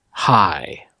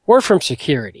hi, or from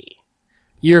security,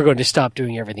 you're going to stop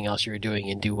doing everything else you're doing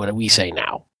and do what we say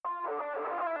now.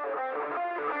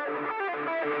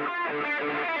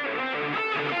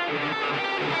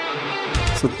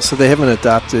 So they haven't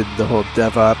adopted the whole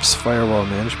DevOps firewall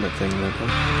management thing then, huh?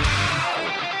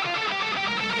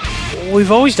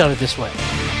 We've always done it this way.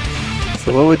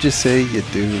 So what would you say you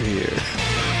do here?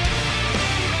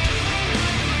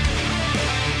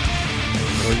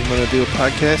 Oh, you want to do a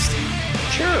podcast?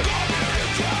 Sure.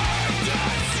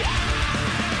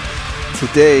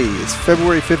 Today is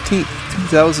February 15th,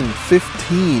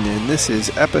 2015, and this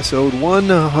is episode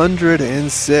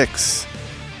 106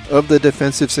 of the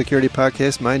Defensive Security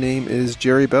Podcast. My name is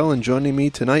Jerry Bell, and joining me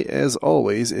tonight, as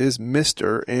always, is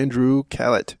Mr. Andrew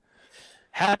Callett.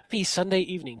 Happy Sunday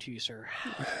evening to you, sir.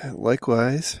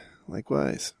 Likewise.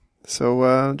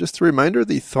 So, just a reminder,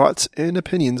 the thoughts and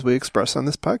opinions we express on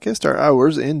this podcast are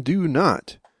ours and do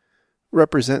not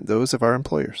represent those of our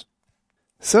employers.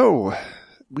 So,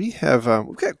 we've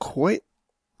got quite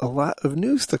a lot of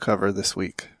news to cover this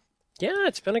week. Yeah,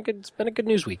 it's been a good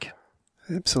news week.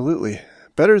 Absolutely.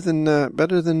 Better than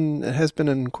it has been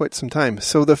in quite some time.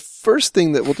 So the first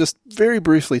thing that we'll just very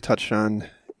briefly touch on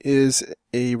is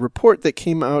a report that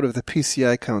came out of the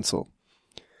PCI Council.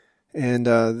 And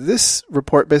this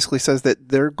report basically says that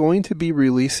they're going to be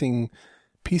releasing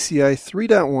PCI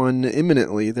 3.1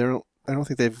 imminently. I don't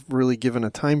think they've really given a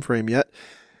time frame yet.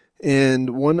 And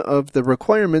one of the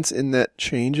requirements in that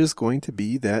change is going to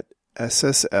be that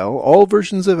SSL, all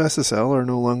versions of SSL are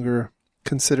no longer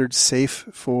considered safe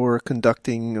for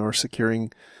conducting or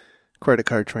securing credit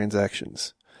card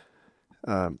transactions.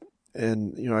 And,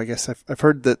 I guess I've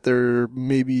heard that there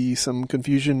may be some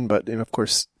confusion, but, of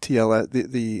course, TLS,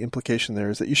 the implication there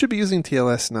is that you should be using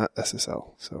TLS, not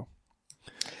SSL. So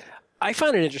I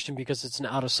find it interesting because it's an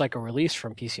out-of-cycle release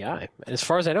from PCI. And as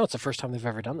far as I know, it's the first time they've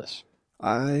ever done this.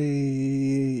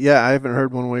 I haven't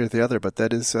heard one way or the other, but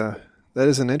that is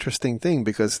an interesting thing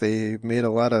because they made a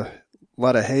lot of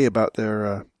hay about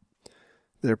their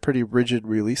pretty rigid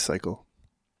release cycle.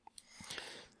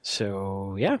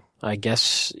 So, yeah, I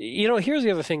guess, here's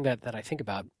the other thing that I think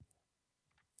about.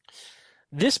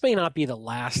 This may not be the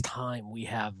last time we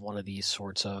have one of these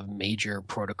sorts of major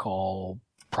protocol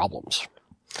problems.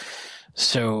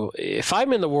 So if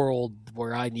I'm in the world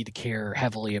where I need to care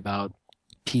heavily about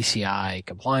PCI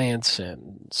compliance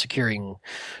and securing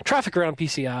traffic around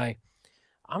PCI,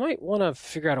 I might want to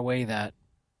figure out a way that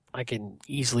I can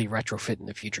easily retrofit in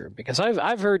the future, because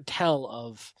I've heard tell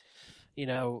of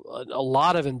a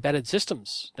lot of embedded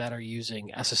systems that are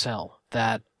using SSL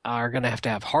that are going to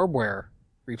have hardware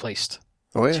replaced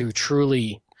to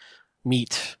truly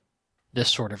meet this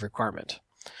sort of requirement.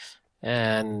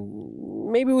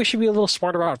 And maybe we should be a little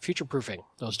smarter about future-proofing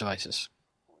those devices.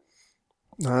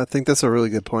 I think that's a really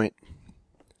good point.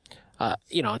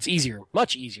 It's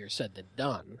much easier said than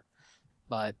done,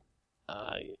 but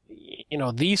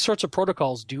these sorts of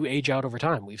protocols do age out over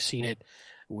time. We've seen it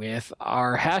with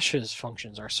our hashes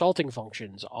functions, our salting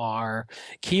functions, our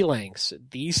key lengths.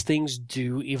 These things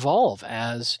do evolve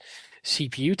as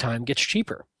CPU time gets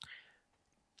cheaper.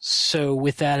 So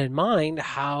with that in mind,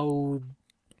 how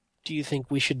do you think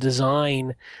we should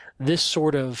design this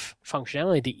sort of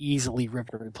functionality to easily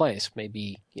rip and replace?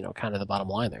 Maybe, kind of the bottom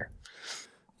line there.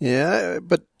 Yeah,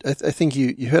 but I think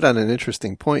you hit on an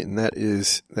interesting point, and that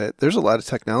is that there's a lot of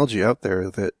technology out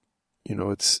there that,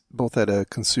 it's both at a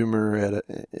consumer,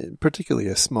 particularly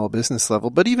a small business level,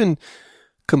 but even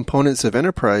components of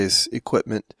enterprise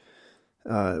equipment,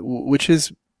 which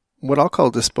is what I'll call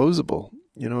disposable.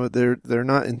 They're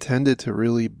not intended to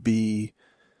really be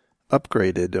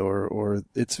upgraded, or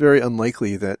it's very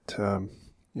unlikely that,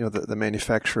 the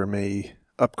manufacturer may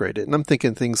upgrade it. And I'm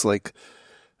thinking things like,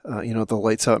 the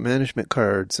lights out management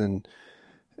cards and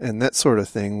that sort of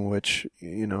thing, which,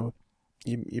 you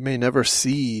may never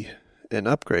see an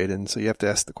upgrade. And so you have to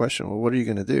ask the question, well, what are you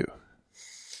going to do?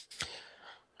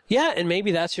 Yeah, and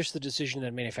maybe that's just the decision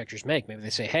that manufacturers make. Maybe they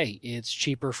say, hey, it's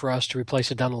cheaper for us to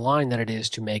replace it down the line than it is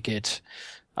to make it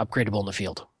upgradable in the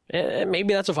field. And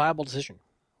maybe that's a viable decision.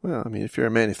 Well, if you're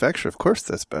a manufacturer, of course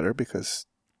that's better, because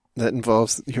that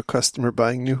involves your customer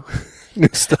buying new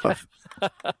stuff.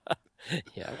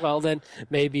 Yeah, well, then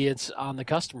maybe it's on the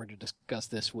customer to discuss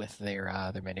this with their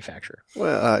manufacturer.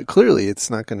 Well, clearly it's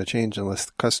not going to change unless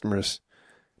the customers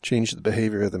change the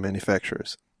behavior of the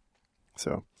manufacturers.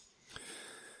 So,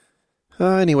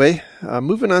 anyway,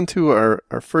 moving on to our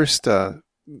first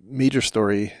major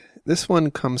story. This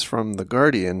one comes from The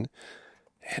Guardian,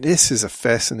 and this is a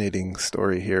fascinating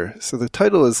story here. So the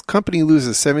title is, Company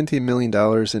Loses $17 million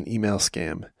in Email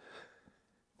Scam.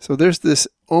 So there's this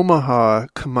Omaha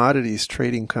commodities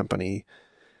trading company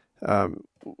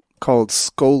called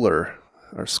Scholar,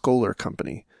 or Scholar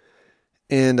Company.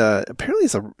 And apparently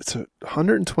it's a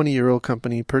 120-year-old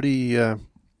company, pretty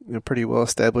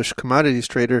well-established commodities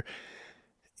trader.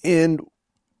 And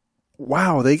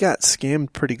wow, they got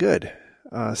scammed pretty good.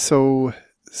 So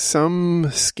some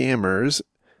scammers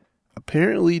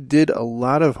apparently did a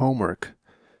lot of homework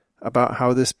about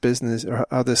how this business or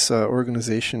how this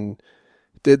organization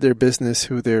did their business,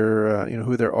 who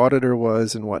their auditor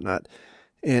was and whatnot.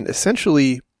 And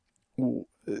essentially,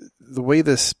 the way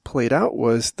this played out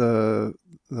was the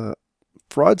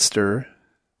fraudster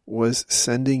was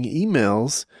sending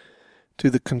emails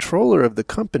to the controller of the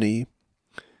company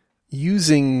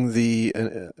using the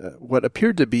what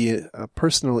appeared to be a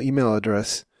personal email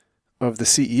address of the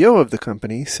CEO of the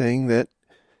company, saying that,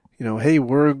 hey,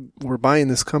 we're buying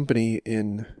this company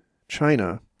in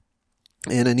China,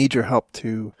 and I need your help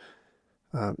to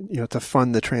to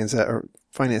fund the or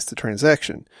finance the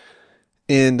transaction.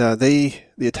 And the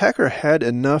attacker had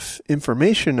enough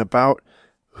information about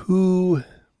who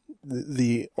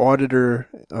the auditor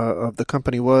of the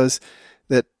company was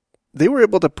that they were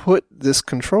able to put this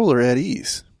controller at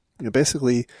ease.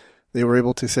 Basically, they were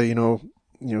able to say,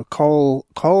 call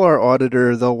our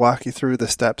auditor. They'll walk you through the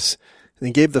steps. And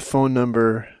they gave the phone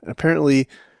number. Apparently,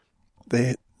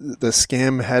 the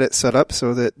scam had it set up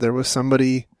so that there was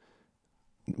somebody,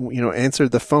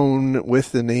 answered the phone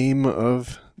with the name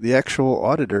of the actual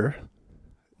auditor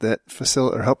that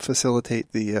helped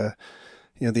facilitate the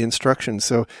the instructions.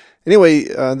 So anyway,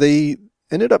 they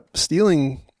ended up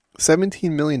stealing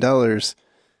 $17 million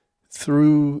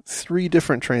through 3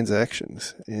 different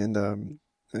transactions. And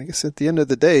I guess at the end of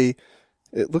the day,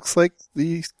 it looks like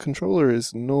the controller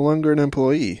is no longer an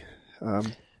employee.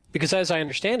 Because as I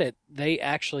understand it, they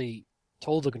actually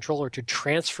told the controller to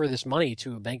transfer this money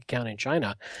to a bank account in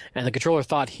China, and the controller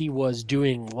thought he was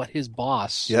doing what his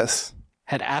boss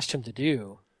had asked him to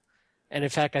do. And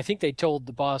in fact, I think they told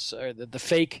the boss, or the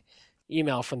fake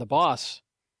email from the boss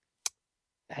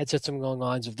had said something along the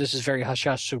lines of, "This is very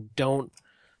hush-hush, so don't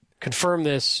confirm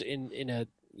this in a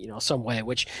some way,"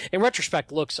 which in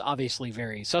retrospect looks obviously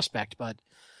very suspect, but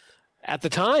at the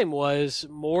time was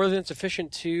more than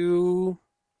sufficient to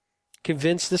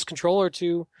convince this controller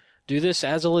to do this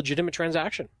as a legitimate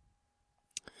transaction.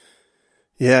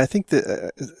 Yeah, I think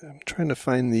that I'm trying to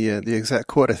find the exact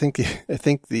quote. I think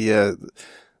the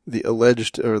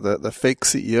alleged or the fake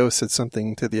CEO said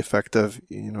something to the effect of,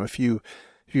 if you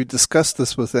discuss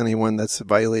this with anyone, that's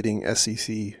violating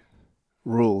SEC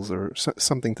rules or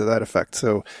something to that effect.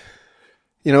 So,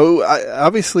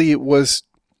 obviously it was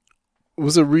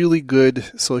a really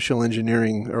good social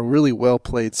engineering, or really well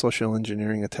played social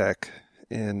engineering attack.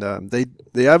 And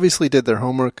they obviously did their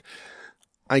homework.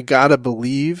 I gotta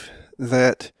believe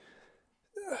that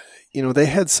they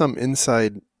had some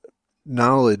inside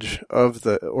knowledge of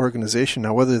the organization.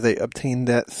 Now, whether they obtained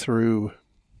that through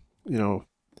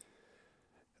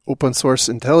open source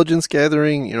intelligence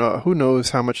gathering, who knows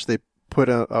how much they put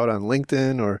out on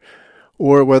LinkedIn,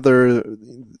 or whether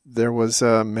there was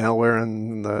malware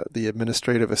on the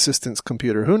administrative assistant's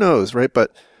computer. Who knows, right?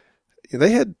 But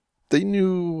they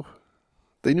knew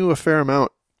a fair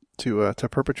amount to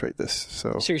perpetrate this.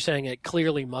 So you're saying it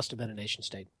clearly must have been a nation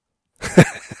state.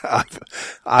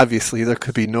 Obviously, there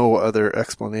could be no other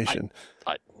explanation.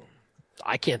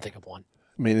 I can't think of one.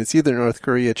 I mean, it's either North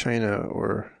Korea, China,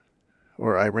 or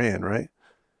Iran, right?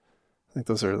 I think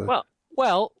those are the...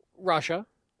 Well, Russia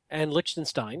and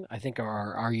Liechtenstein, I think,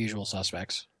 are our usual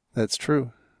suspects. That's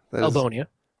true. Albania,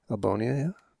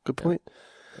 yeah. Good point.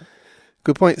 Yeah.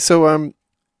 Good point. So,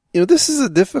 this is a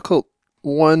difficult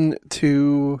one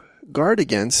to guard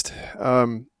against.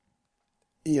 Again,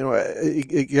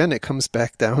 it comes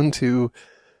back down to,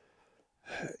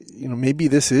 maybe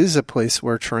this is a place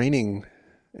where training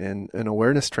and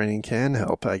awareness training can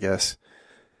help, I guess.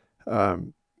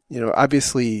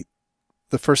 Obviously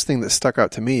the first thing that stuck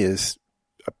out to me is,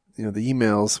 the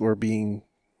emails were being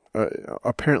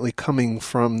apparently coming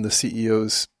from the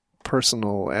CEO's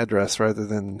personal address rather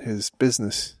than his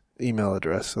business email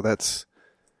address. So that's,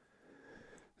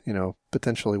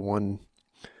 potentially one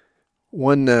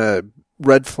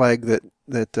red flag that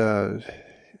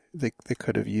they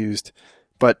could have used.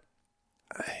 But,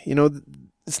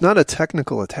 it's not a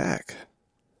technical attack.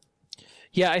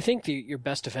 Yeah, I think your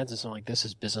best defense is something like this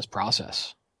is business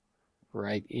process,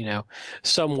 right?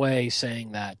 Some way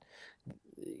saying that,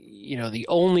 the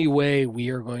only way we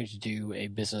are going to do a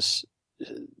business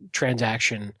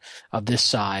transaction of this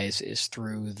size is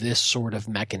through this sort of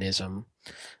mechanism,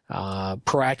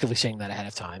 proactively saying that ahead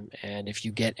of time. And if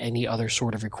you get any other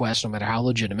sort of request, no matter how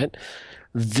legitimate,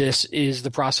 this is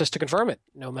the process to confirm it,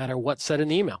 no matter what's said in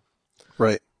the email.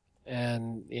 Right.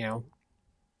 And,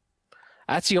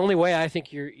 that's the only way I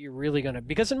think you're really going to,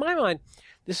 because in my mind,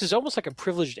 this is almost like a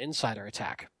privileged insider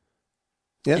attack.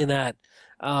 Yeah. In that,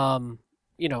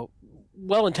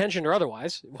 well-intentioned or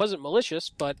otherwise, it wasn't malicious,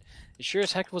 but it sure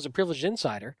as heck was a privileged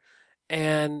insider.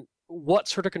 And what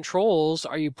sort of controls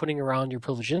are you putting around your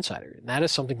privileged insider? And that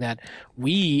is something that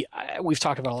we've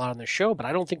talked about a lot on this show, but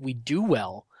I don't think we do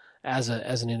well as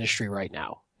an industry right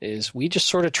now. Is we just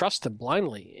sort of trust them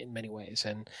blindly in many ways,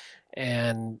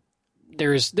 and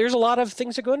there's a lot of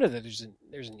things that go into that.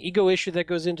 There's an ego issue that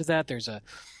goes into that. There's an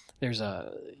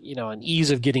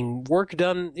ease of getting work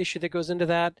done issue that goes into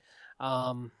that.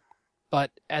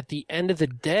 But at the end of the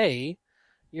day,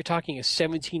 you're talking a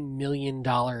 $17 million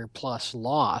plus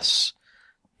loss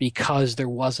because there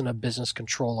wasn't a business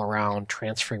control around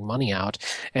transferring money out,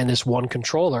 and this one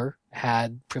controller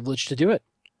had privilege to do it.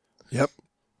 Yep.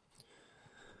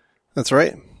 That's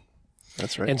right.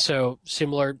 And so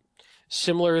similar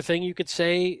thing you could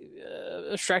say,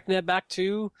 abstracting that back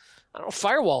to, I don't know,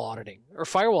 firewall auditing or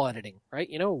firewall editing, right?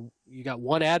 You got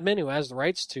one admin who has the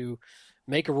rights to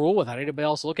make a rule without anybody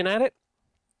else looking at it.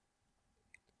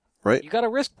 Right. You got a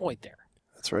risk point there.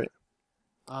 That's right.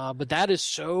 But that is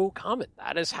so common.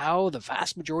 That is how the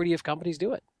vast majority of companies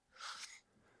do it.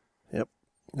 Yep.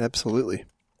 Absolutely.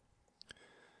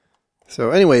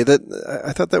 So anyway,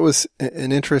 I thought that was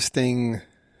an interesting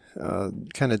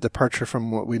kind of departure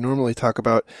from what we normally talk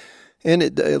about. And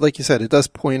it, like you said, it does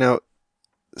point out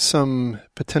some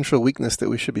potential weakness that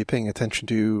we should be paying attention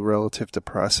to relative to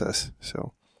process.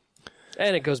 So,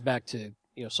 and it goes back to,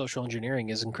 social engineering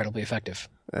is incredibly effective.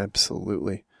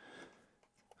 Absolutely.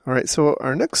 All right. So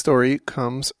our next story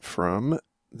comes from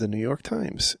the New York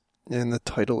Times, and the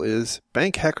title is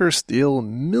 "Bank Hackers Steal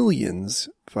Millions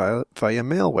via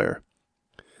Malware."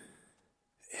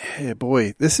 Hey,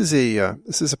 boy, this is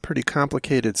a pretty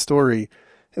complicated story,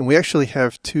 and we actually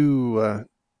have two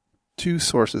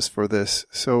sources for this.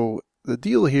 So the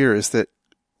deal here is that,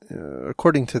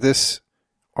 according to this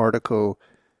article,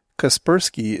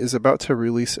 Kaspersky is about to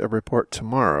release a report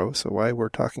tomorrow. So why we're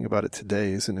talking about it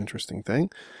today is an interesting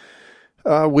thing,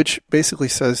 which basically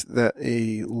says that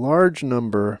a large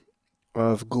number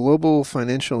of global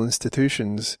financial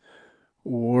institutions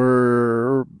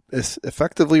were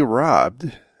effectively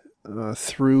robbed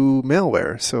through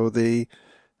malware. So the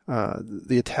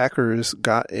attackers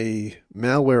got a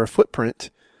malware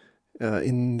footprint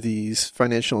in these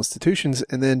financial institutions,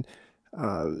 and then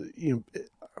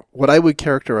what I would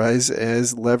characterize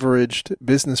as leveraged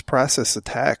business process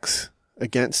attacks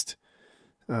against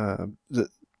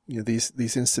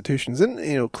these institutions.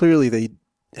 And clearly they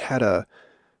had a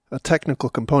technical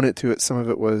component to it. Some of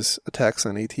it was attacks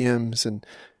on ATMs, and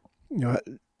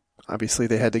obviously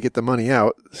they had to get the money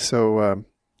out. So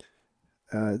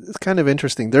it's kind of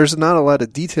interesting. There's not a lot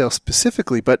of detail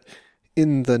specifically, but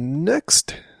in the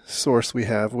next source we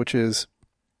have, which is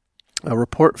a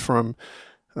report from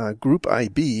Group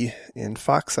IB and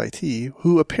Fox IT,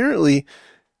 who apparently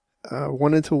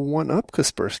wanted to one-up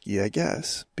Kaspersky, I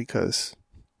guess, because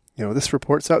this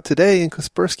report's out today and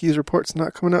Kaspersky's report's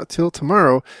not coming out till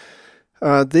tomorrow.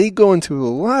 They go into a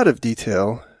lot of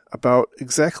detail about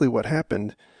exactly what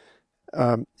happened.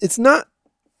 It's not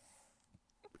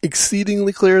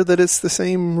exceedingly clear that it's the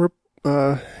same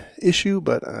issue,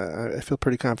 but I feel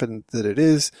pretty confident that it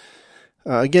is.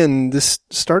 Again, this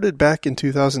started back in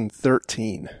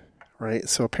 2013, right?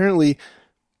 So apparently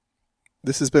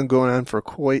this has been going on for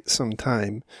quite some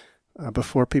time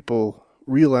before people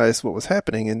realized what was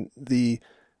happening. And the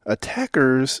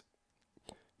attackers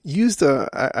used,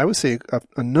 I would say,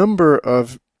 a number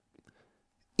of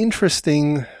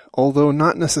interesting, although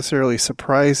not necessarily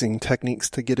surprising, techniques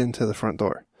to get into the front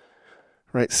door,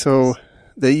 right? So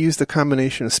they used a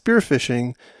combination of spear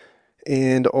phishing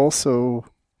and also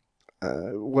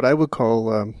what I would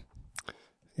call,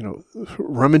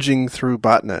 rummaging through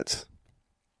botnets.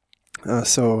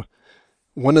 So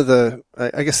one of the,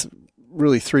 I guess,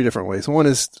 really three different ways. One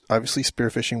is obviously spear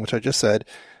phishing, which I just said.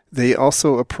 They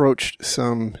also approached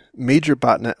some major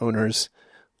botnet owners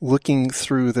looking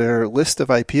through their list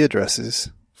of IP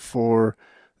addresses for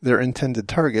their intended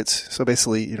targets. So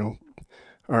basically,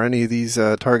 are any of these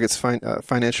targets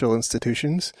financial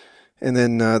institutions? And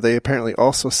then they apparently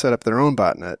also set up their own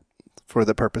botnet for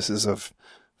the purposes of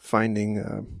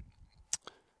finding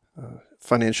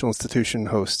financial institution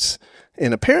hosts.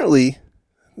 And apparently,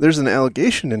 there's an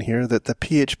allegation in here that the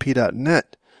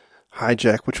PHP.NET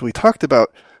hijack, which we talked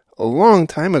about a long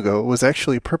time ago, was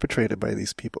actually perpetrated by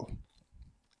these people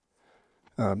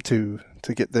to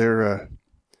get their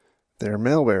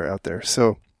malware out there.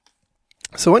 So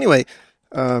anyway,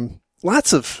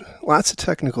 lots of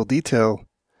technical detail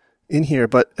in here,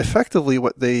 but effectively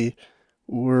what they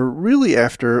were really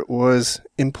after was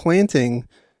implanting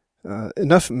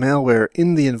enough malware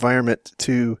in the environment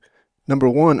to, number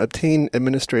one, obtain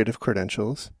administrative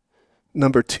credentials,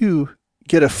 number two,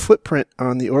 get a footprint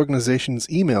on the organization's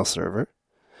email server,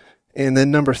 and then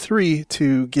number three,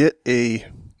 to get a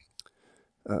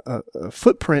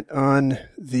footprint on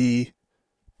the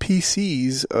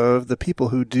PCs of the people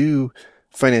who do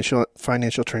financial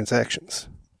transactions.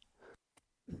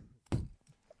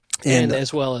 And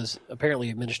as well as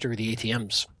apparently administer the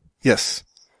ATMs. Yes,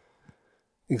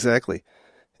 exactly.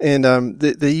 And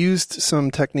they used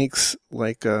some techniques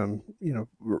like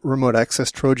remote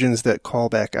access Trojans that call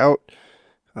back out.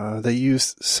 They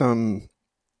used some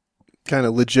kind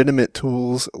of legitimate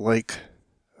tools like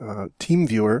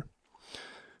TeamViewer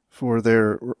for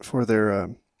their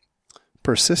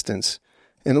persistence.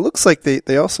 And it looks like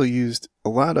they also used a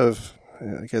lot of,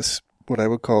 I guess, what I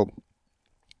would call,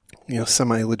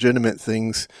 semi-legitimate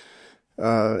things,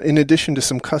 in addition to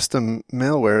some custom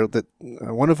malware that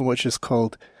one of which is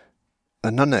called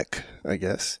Anunnek, I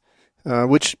guess,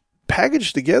 which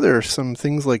packaged together some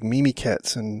things like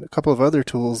Mimikatz and a couple of other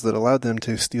tools that allowed them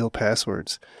to steal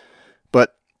passwords.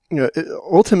 But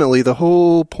ultimately, the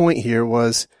whole point here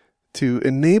was to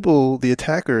enable the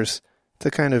attackers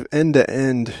to kind of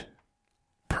end-to-end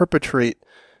perpetrate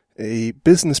a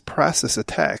business process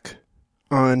attack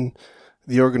on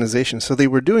the organization. So they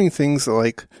were doing things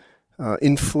like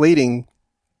inflating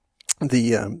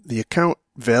the account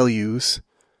values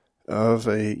of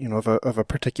a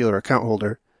particular account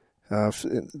holder.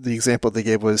 The example they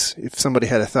gave was if somebody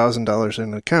had $1,000 in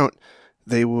an account,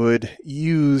 they would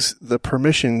use the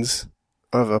permissions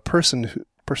of a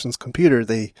person's computer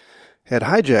they had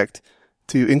hijacked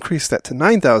to increase that to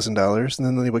 $9,000, and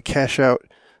then they would cash out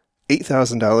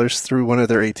 $8,000 through one of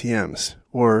their ATMs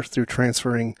or through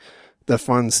transferring the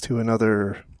funds to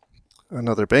another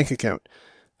bank account.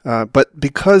 But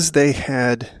because they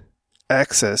had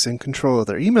access and control of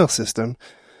their email system,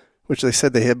 which they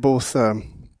said they had both,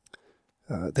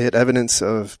 they had evidence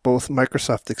of both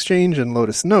Microsoft Exchange and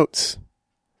Lotus Notes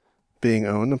being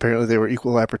owned. Apparently they were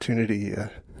equal opportunity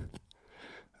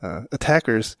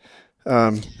attackers.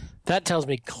 That tells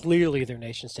me clearly their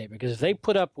nation state, because if they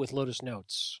put up with Lotus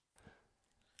Notes,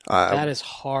 that is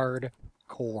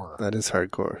hardcore. That is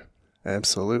hardcore.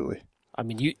 Absolutely. I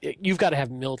mean, you've got to have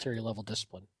military level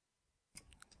discipline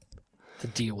to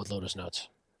deal with Lotus Notes.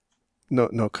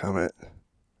 No comment.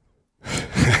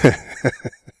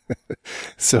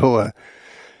 So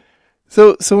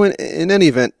in any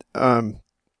event,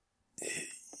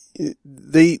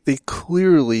 they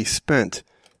clearly spent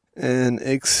an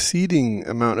exceeding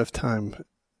amount of time,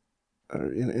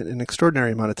 an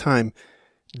extraordinary amount of time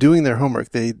doing their homework.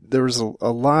 There was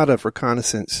a lot of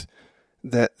reconnaissance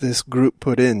that this group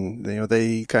put in.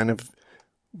 They kind of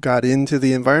got into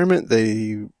the environment.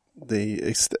 They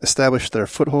established their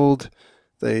foothold.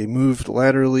 They moved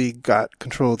laterally, got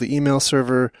control of the email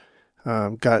server,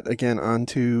 got again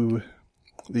onto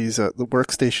these the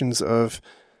workstations of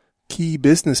key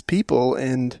business people,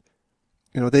 and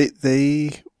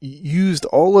they used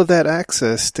all of that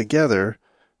access together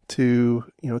to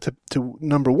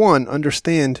number one,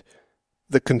 understand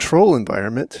the control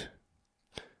environment,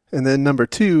 and then number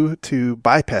two, to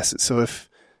bypass it. So if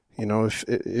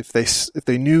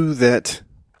they knew that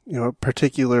a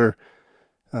particular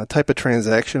type of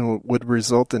transaction would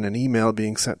result in an email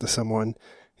being sent to someone,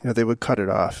 they would cut it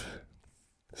off.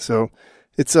 So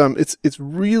it's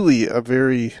really a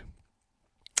very,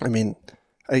 I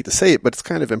hate to say it, but it's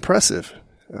kind of impressive.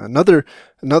 Another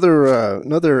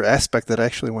aspect that I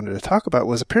actually wanted to talk about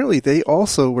was apparently they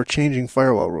also were changing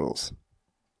firewall rules.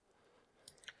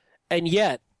 And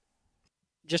yet,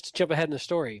 just to jump ahead in the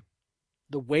story,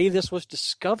 the way this was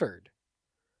discovered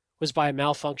was by a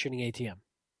malfunctioning ATM.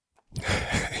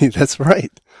 That's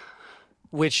right.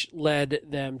 Which led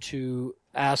them to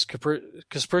ask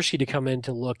Kaspersky to come in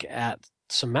to look at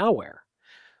some malware.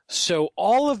 So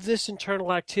all of this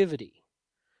internal activity,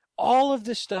 all of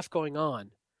this stuff going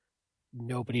on,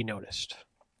 nobody noticed.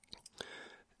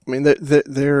 I mean,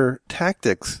 their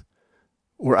tactics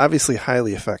were obviously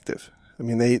highly effective. I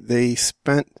mean, they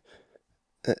spent,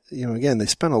 they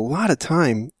spent a lot of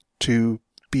time to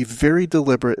be very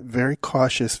deliberate, very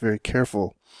cautious, very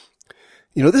careful.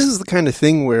 This is the kind of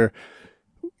thing where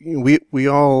we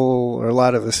all, or a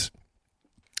lot of us,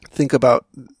 think about,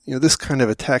 this kind of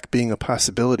attack being a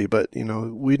possibility, but,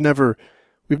 we've never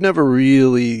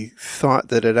really thought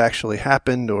that it actually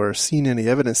happened or seen any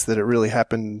evidence that it really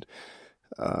happened,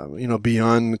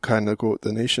 beyond kind of quote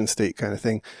the nation state kind of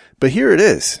thing. But here it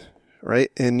is,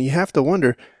 right? And you have to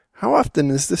wonder, how often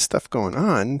is this stuff going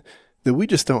on that we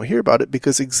just don't hear about it?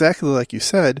 Because exactly like you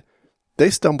said, they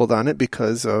stumbled on it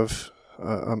because of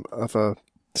a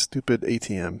stupid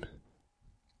ATM.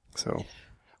 So,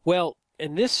 well,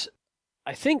 and this,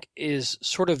 I think, is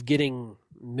sort of getting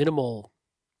minimal.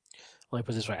 Let me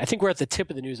put it this way. I think we're at the tip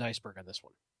of the news iceberg on this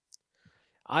one.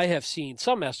 I have seen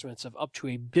some estimates of up to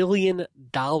 $1 billion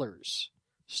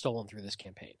stolen through this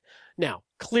campaign. Now,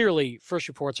 clearly, first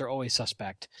reports are always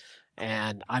suspect,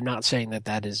 and I'm not saying that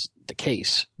that is the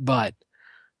case, but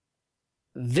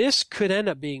this could end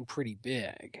up being pretty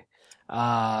big.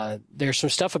 There's some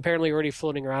stuff apparently already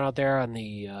floating around out there on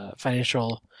the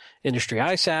financial industry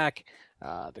ISAC.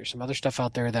 There's some other stuff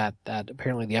out there that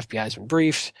apparently the FBI has been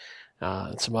briefed.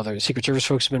 Some other Secret Service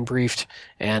folks have been briefed,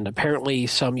 and apparently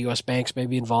some U.S. banks may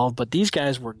be involved. But these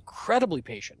guys were incredibly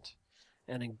patient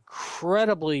and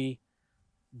incredibly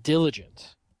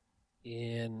diligent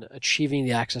in achieving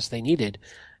the access they needed,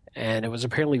 and it was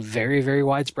apparently very, very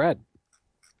widespread.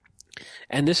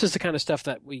 And this is the kind of stuff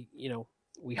that we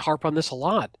harp on this a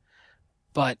lot,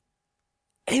 but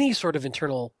any sort of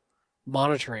internal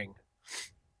monitoring,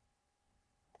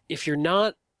 if you're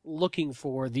not looking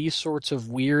for these sorts of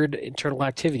weird internal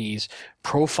activities,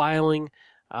 profiling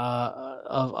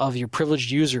of your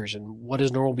privileged users and what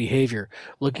is normal behavior,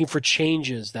 looking for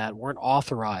changes that weren't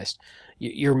authorized,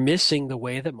 you're missing the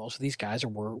way that most of these guys are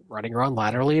running around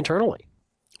laterally internally.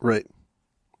 Right.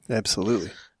 Absolutely.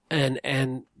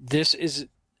 And this is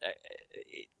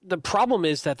the problem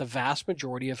is that the vast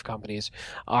majority of companies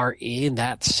are in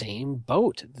that same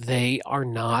boat. They are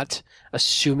not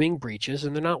assuming breaches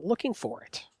and they're not looking for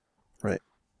it. Right.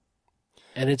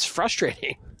 And it's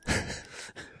frustrating.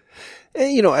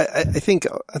 And, I think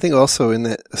also in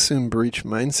that assume breach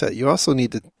mindset, you also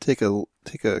need to take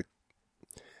at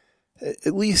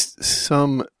least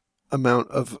some amount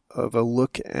of a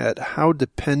look at how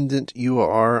dependent you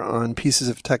are on pieces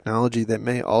of technology that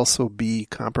may also be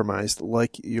compromised,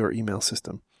 like your email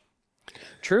system.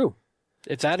 True.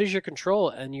 If that is your control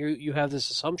and you have this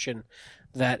assumption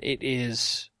that it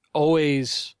is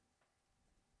always,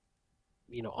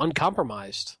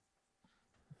 uncompromised,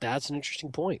 that's an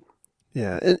interesting point.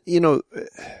 Yeah. And,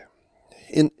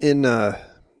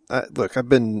 look, I've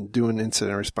been doing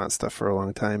incident response stuff for a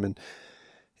long time,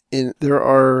 and there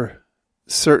are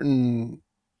certain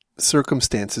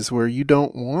circumstances where you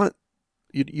don't want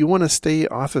you want to stay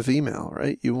off of email,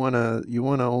 right? You want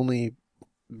to only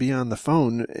be on the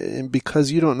phone, and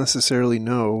because you don't necessarily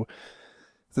know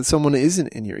that someone isn't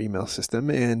in your email system,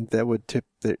 and that would tip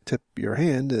your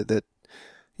hand that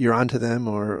you're onto them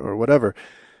or whatever.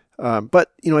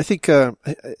 But I think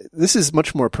this is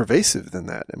much more pervasive than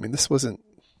that. I mean, this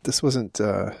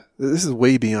is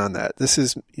way beyond that. This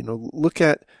is look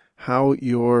at how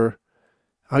your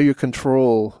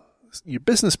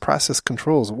business process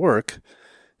controls work,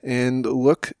 and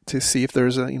look to see if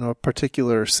there's a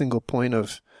particular single point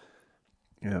of,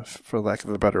 for lack of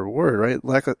a better word, right?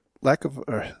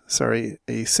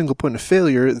 A single point of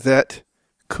failure that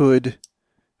could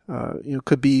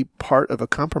be part of a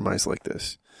compromise like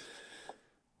this.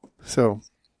 So,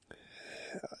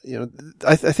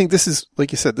 I think this is,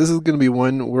 like you said, this is going to be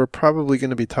one we're probably going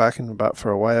to be talking about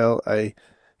for a while. I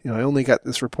only got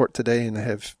this report today, and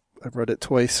I've read it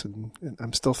twice, and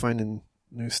I'm still finding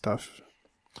new stuff.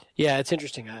 Yeah, it's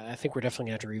interesting. I think we're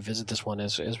definitely going to have to revisit this one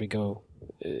as we go,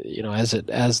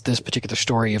 as this particular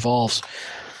story evolves.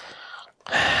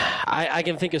 I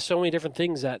can think of so many different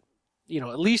things that,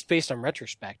 at least based on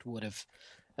retrospect, would have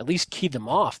at least keyed them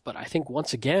off. But I think,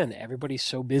 once again, everybody's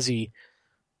so busy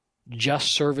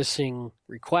just servicing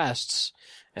requests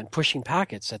and pushing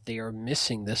packets that they are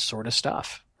missing this sort of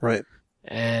stuff. Right.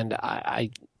 And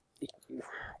I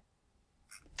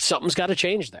something's got to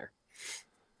change there.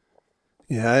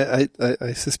 Yeah,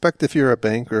 I suspect if you're a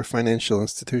bank or a financial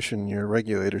institution, your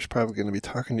regulator's probably going to be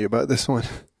talking to you about this one.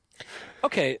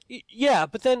 Okay, yeah,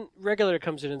 but then regulator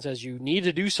comes in and says you need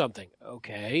to do something.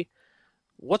 Okay,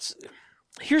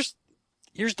 here's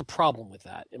the problem with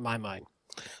that in my mind.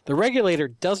 The regulator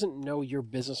doesn't know your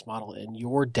business model and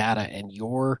your data and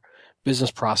your business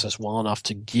process well enough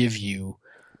to give you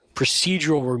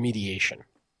procedural remediation.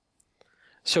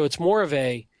 So it's more of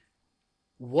a,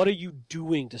 what are you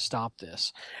doing to stop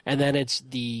this? And then it's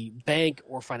the bank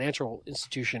or financial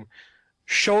institution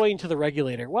showing to the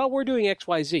regulator, well, we're doing X,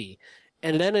 Y, Z.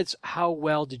 And then it's, how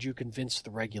well did you convince the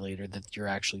regulator that you're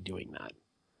actually doing that?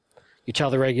 You tell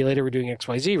the regulator we're doing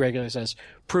XYZ. Regulator says,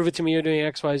 prove it to me you're doing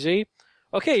XYZ.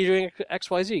 Okay, you're doing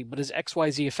XYZ, but is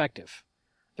XYZ effective?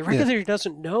 The regulator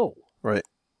doesn't know. Right.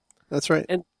 That's right.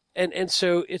 And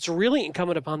so it's really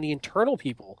incumbent upon the internal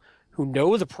people who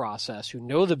know the process, who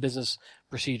know the business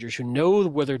procedures, who know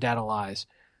where their data lies,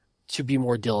 to be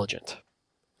more diligent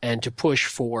and to push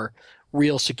for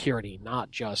real security,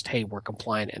 not just, hey, we're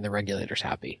compliant and the regulator's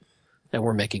happy and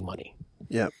we're making money.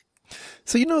 Yeah.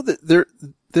 So that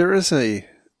there's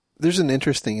an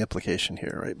interesting implication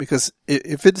here, right? Because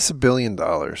if it's $1 billion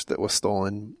that was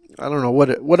stolen, I don't know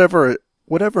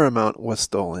whatever amount was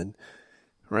stolen,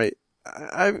 right?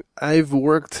 I've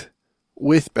worked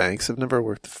with banks. I've never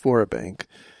worked for a bank.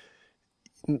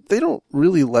 They don't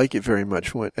really like it very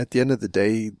much when at the end of the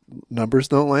day numbers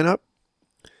don't line up.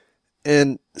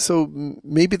 And so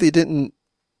maybe they didn't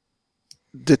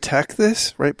detect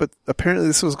this, right? But apparently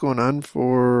this was going on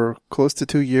for close to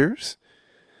 2 years.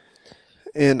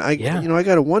 And I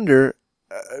got to wonder,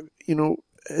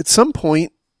 at some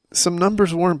point, some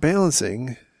numbers weren't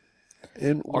balancing.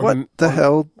 And what the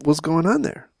hell was going on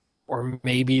there? Or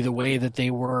maybe the way that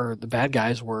the bad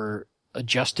guys were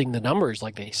adjusting the numbers,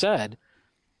 like they said,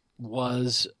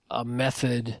 was a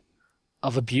method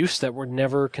of abuse that were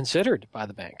never considered by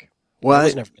the bank. Well,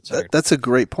 that's a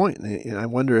great point. And I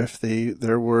wonder if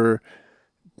there were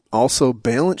also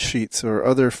balance sheets or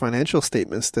other financial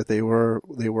statements that they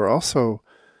were also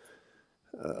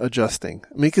adjusting.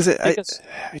 I mean, because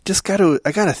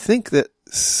I gotta think that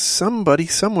somebody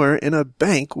somewhere in a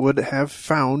bank would have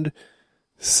found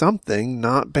something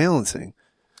not balancing.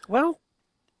 Well,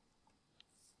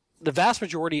 the vast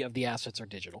majority of the assets are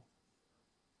digital.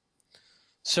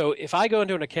 So if I go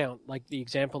into an account, like the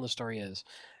example in the story is,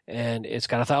 and it's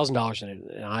got $1,000 in it,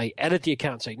 and I edit the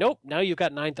account and say, nope, now you've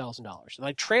got $9,000. And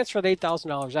I transfer the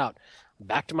 $8,000 out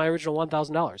back to my original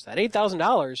 $1,000. That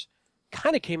 $8,000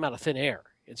 kind of came out of thin air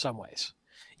in some ways,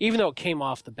 even though it came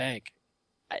off the bank.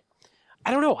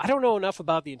 I don't know. I don't know enough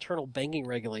about the internal banking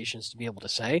regulations to be able to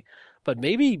say, but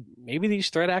maybe these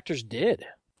threat actors did.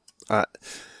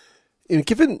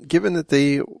 Given that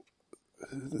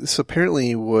this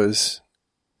apparently was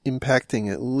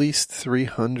impacting at least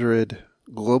 300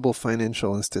 global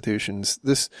financial institutions.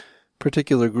 This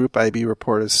particular Group IB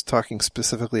report is talking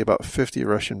specifically about 50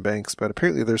 Russian banks, but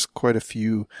apparently there's quite a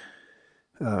few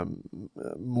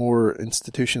more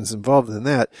institutions involved than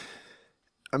that.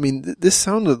 I mean, this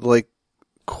sounded like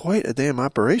quite a damn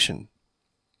operation.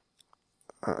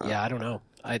 Yeah, I don't know.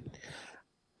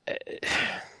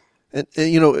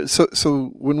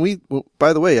 So when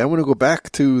by the way, I want to go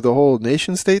back to the whole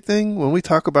nation state thing. When we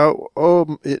talk about,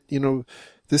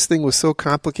 this thing was so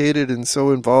complicated and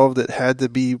so involved, it had to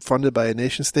be funded by a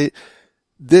nation state.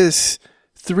 This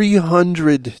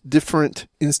 300 different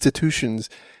institutions,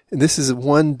 and this is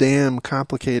one damn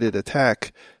complicated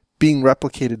attack being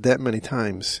replicated that many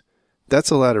times. That's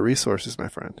a lot of resources, my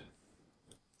friend.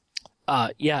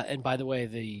 Yeah, and by the way,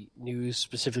 the news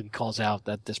specifically calls out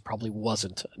that this probably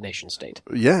wasn't a nation state.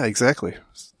 Yeah, exactly.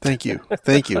 Thank you.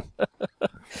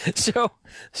 So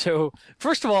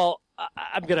first of all,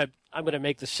 I'm gonna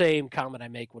make the same comment I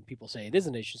make when people say it is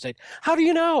a nation state. How do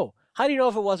you know? How do you know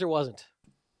if it was or wasn't?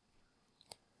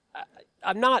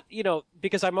 I'm not,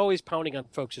 because I'm always pounding on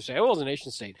folks who say, oh, it was a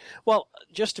nation state. Well,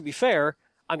 just to be fair,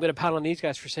 I'm going to pound on these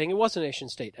guys for saying it was a nation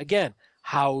state. Again,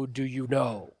 how do you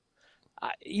know?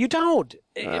 You don't,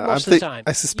 most of the time.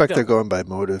 I suspect they're going by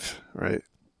motive, right?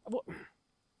 Well,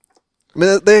 I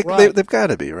mean, they've got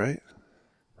to be, right?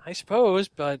 I suppose,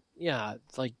 but yeah,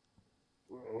 it's like...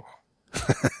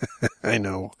 I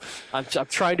know. I'm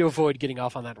trying to avoid getting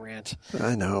off on that rant.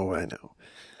 I know.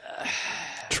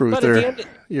 Truther.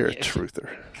 You're a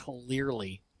truther.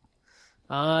 Clearly.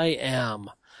 I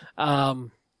am.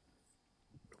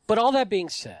 But all that being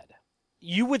said,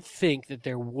 you would think that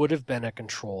there would have been a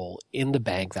control in the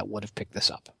bank that would have picked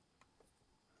this up.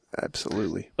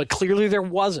 Absolutely. But clearly there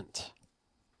wasn't.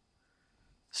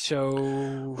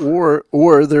 So...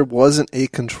 Or there wasn't a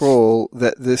control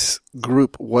that this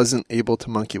group wasn't able to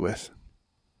monkey with.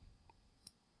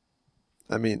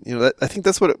 I mean, I think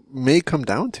that's what it may come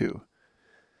down to.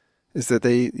 Is that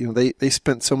they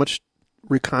spent so much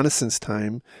reconnaissance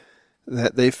time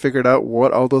that they figured out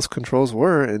what all those controls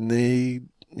were, and they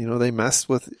messed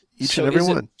with each and every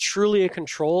one. Is it truly a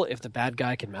control if the bad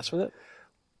guy can mess with it?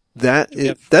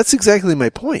 That's exactly my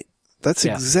point. That's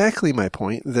exactly my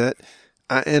point. And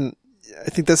I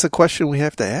think that's a question we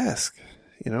have to ask.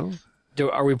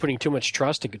 Are we putting too much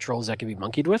trust in controls that can be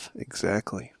monkeyed with?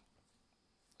 Exactly.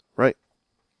 Right.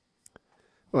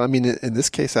 Well, I mean, in this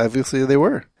case, obviously they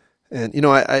were. And,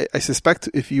 I suspect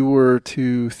if you were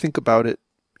to think about it,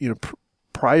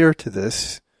 prior to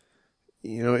this,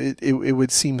 it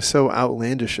would seem so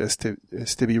outlandish as to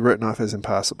be written off as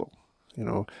impossible.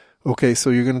 Okay, so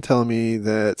you're going to tell me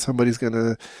that somebody's going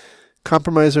to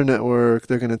compromise our network,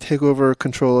 they're going to take over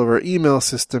control of our email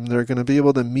system, they're going to be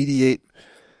able to mediate,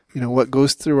 what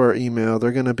goes through our email,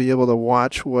 they're going to be able to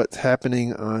watch what's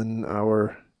happening on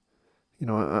our,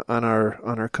 on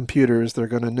our computers, they're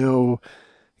going to know,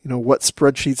 what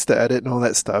spreadsheets to edit and all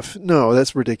that stuff. No,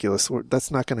 that's ridiculous.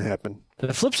 That's not going to happen.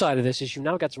 The flip side of this is you've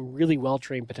now got some really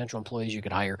well-trained potential employees you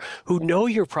could hire who know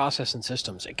your process and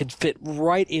systems and could fit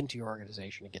right into your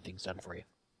organization and get things done for you.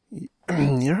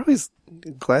 You're always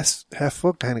glass half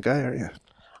full kind of guy, aren't you?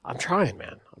 I'm trying,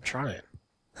 man. I'm trying.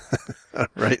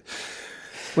 Right.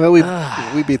 Well,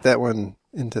 we beat that one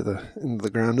into the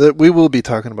ground. We will be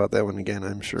talking about that one again,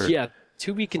 I'm sure. Yeah,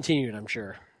 to be continued, I'm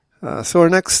sure. So our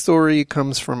next story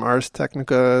comes from Ars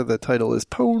Technica. The title is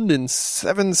Pwned in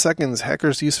 7 seconds.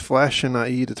 Hackers use Flash and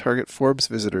IE to target Forbes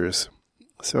visitors.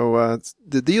 So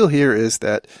the deal here is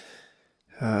that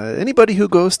anybody who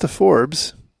goes to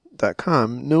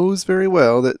Forbes.com knows very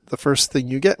well that the first thing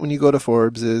you get when you go to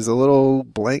Forbes is a little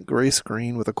blank gray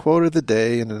screen with a quote of the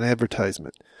day and an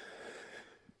advertisement.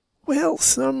 Well,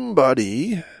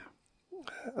 somebody,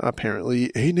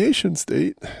 apparently a nation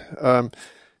state,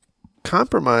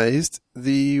 compromised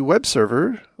the web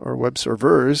server or web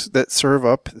servers that serve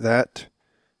up that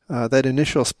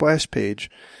initial splash page,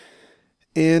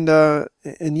 and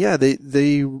yeah,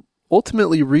 they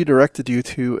ultimately redirected you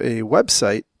to a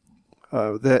website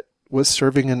that was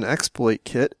serving an exploit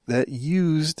kit that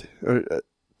used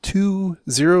 2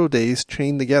 0 days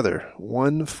chained together,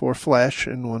 one for Flash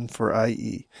and one for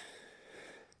IE.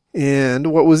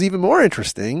 And what was even more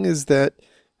interesting is that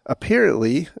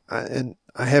apparently, and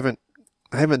I haven't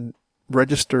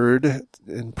registered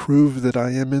and proved that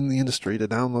I am in the industry to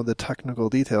download the technical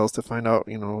details to find out,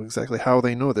 exactly how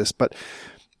they know this, but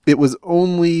it was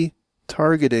only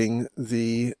targeting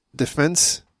the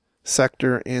defense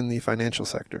sector and the financial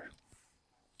sector.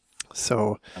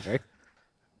 So, okay.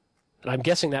 And I'm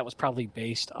guessing that was probably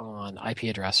based on IP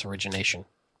address origination.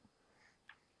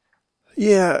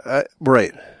 Yeah,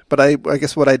 right. But I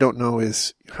guess what I don't know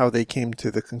is how they came to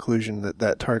the conclusion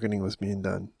that targeting was being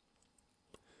done.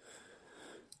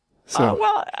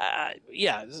 So,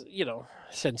 yeah,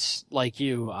 since like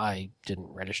you, I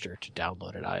didn't register to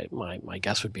download it. My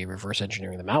guess would be reverse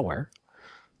engineering the malware.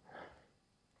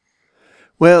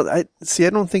 Well, I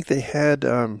don't think they had,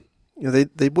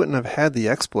 they wouldn't have had the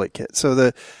exploit kit. So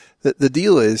the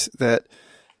deal is that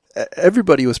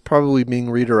everybody was probably being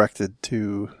redirected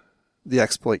to the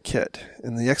exploit kit,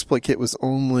 and the exploit kit was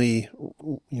only,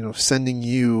 sending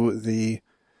you the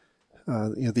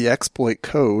exploit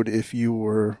code if you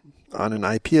were on an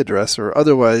IP address or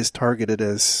otherwise targeted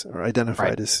as or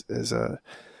identified right. as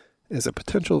a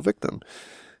potential victim.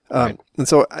 Right. And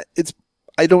so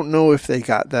I don't know if they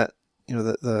got that,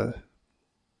 the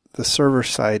server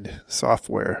side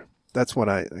software. That's what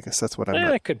I guess that's what I'm.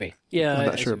 It could be. Yeah, I'm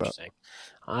not sure about.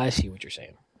 I see what you're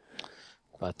saying.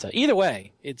 But either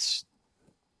way, it's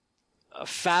a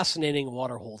fascinating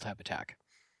waterhole type attack.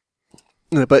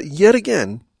 But yet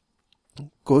again,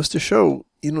 goes to show,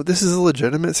 this is a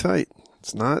legitimate site.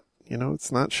 It's not,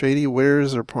 it's not shady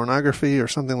wares or pornography or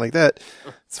something like that.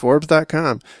 It's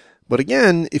Forbes.com. But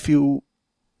again, if you,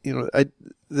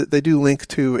 they do link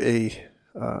to a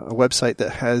website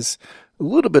that has a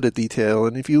little bit of detail.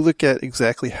 And if you look at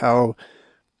exactly how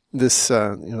this,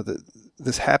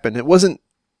 this happened, it wasn't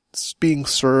being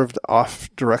served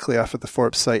directly off of the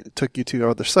Forbes site. It took you to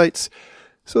other sites.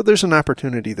 So there's an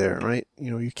opportunity there, right?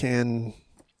 You can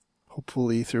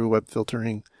hopefully through web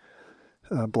filtering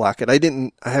block it. I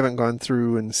haven't gone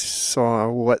through and saw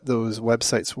what those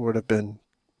websites would have been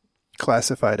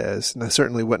classified as, and I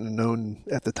certainly wouldn't have known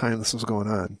at the time this was going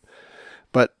on.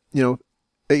 But,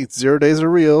 hey, 0 days are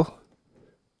real.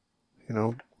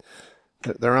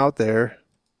 They're out there.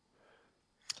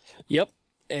 Yep.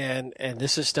 And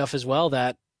this is stuff as well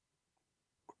that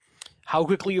how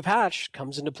quickly you patch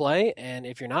comes into play. And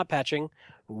if you're not patching,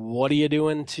 what are you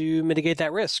doing to mitigate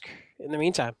that risk in the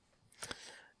meantime?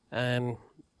 And,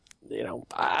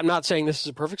 I'm not saying this is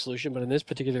a perfect solution, but in this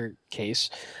particular case,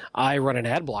 I run an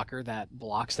ad blocker that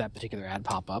blocks that particular ad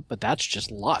pop-up, but that's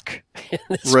just luck in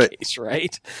this case,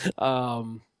 right?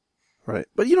 Right.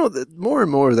 But, more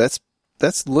and more, that's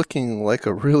looking like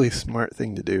a really smart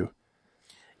thing to do.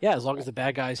 Yeah, as long as the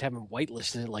bad guys haven't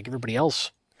whitelisted it like everybody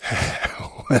else.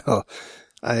 Well,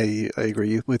 I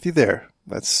agree with you there.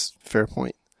 That's fair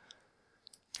point.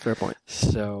 Fair point.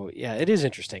 So yeah, it is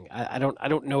interesting. I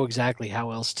don't know exactly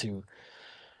how else to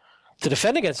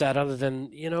defend against that other than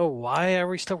why are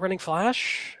we still running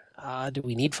Flash? Do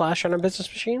we need Flash on our business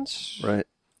machines? Right.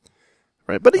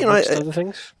 Right. But, Other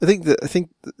things? I think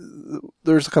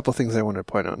there's a couple of things I want to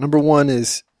point out. Number one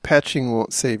is patching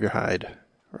won't save your hide,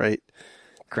 right?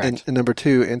 Correct. And number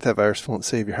two, antivirus won't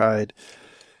save your hide.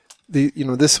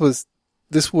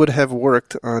 This would have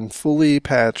worked on fully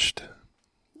patched.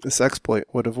 This exploit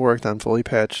would have worked on fully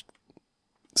patched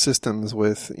systems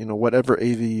with whatever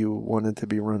AV you wanted to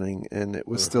be running, and it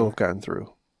would still have gotten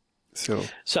through. So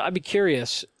I'd be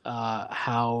curious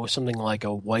how something like a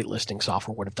whitelisting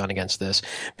software would have done against this,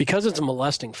 because it's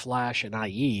molesting Flash and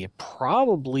IE.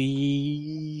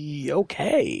 Probably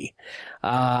okay. We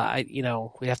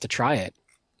have to try it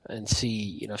and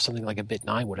see. If something like a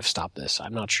Bit9 would have stopped this.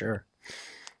 I'm not sure.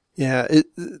 Yeah,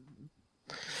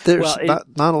 there's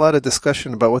not a lot of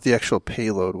discussion about what the actual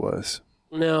payload was.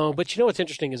 No, but what's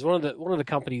interesting is one of the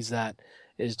companies that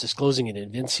is disclosing it,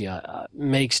 Invincia,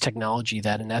 makes technology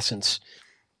that in essence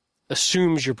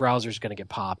assumes your browser is going to get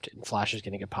popped and Flash is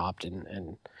going to get popped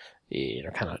and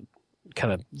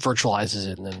kind of virtualizes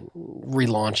it and then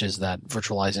relaunches that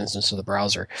virtualized instance of the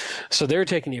browser. So they're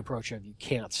taking the approach of you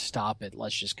can't stop it,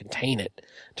 let's just contain it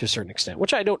to a certain extent,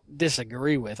 which I don't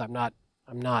disagree with. I'm not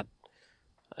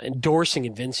endorsing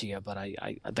Invincia, but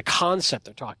the concept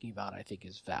they're talking about I think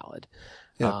is valid.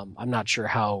 Yeah. I'm not sure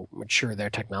how mature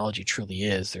their technology truly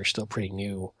is. They're still pretty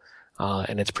new,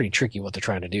 and it's pretty tricky what they're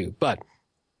trying to do. But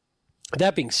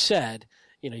that being said,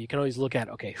 you can always look at,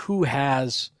 okay, who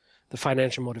has the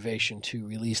financial motivation to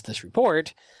release this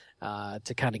report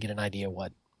to kind of get an idea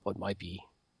what might be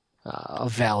a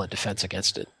valid defense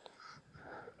against it.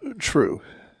 True.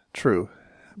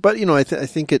 But I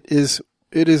think it is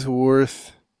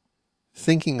worth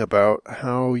thinking about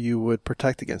how you would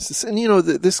protect against this. And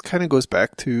this kind of goes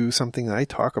back to something I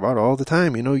talk about all the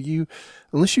time.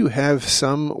 Unless you have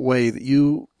some way that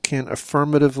you can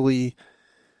affirmatively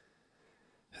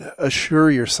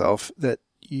assure yourself that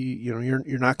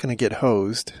you're not going to get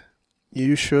hosed,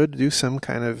 you should do some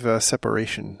kind of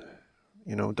separation.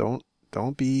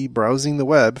 Don't be browsing the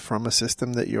web from a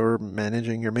system that you're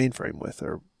managing your mainframe with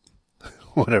or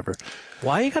whatever.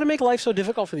 Why you got to make life so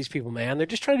difficult for these people, man? They're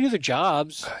just trying to do their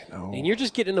jobs. I know. And you're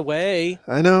just getting in the way.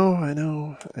 I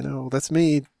know. That's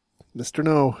me, Mr.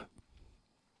 No.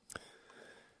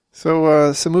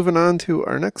 So moving on to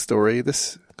our next story.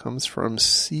 This comes from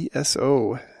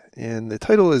CSO, and the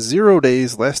title is 0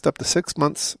 Days Last Up to 6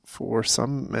 Months for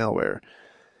Some Malware.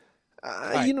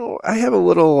 Right. I have a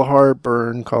little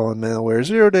heartburn calling malware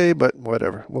 0 day, but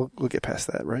whatever. We'll get past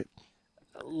that, right?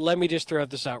 Let me just throw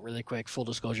this out really quick. Full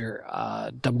disclosure.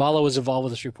 Damballa was involved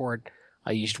with this report.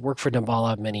 I used to work for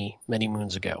Damballa many, many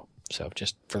moons ago. So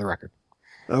just for the record.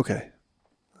 Okay.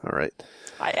 All right.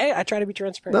 I try to be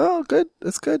transparent. No, good.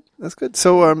 That's good.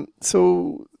 So,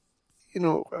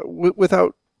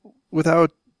 without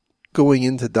going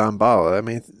into Damballa, I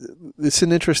mean, it's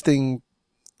an interesting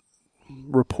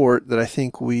report that I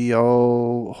think we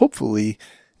all hopefully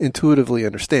intuitively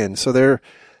understand. So their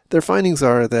findings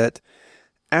are that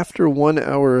after 1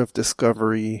 hour of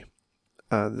discovery,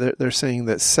 they're saying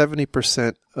that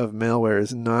 70% of malware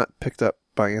is not picked up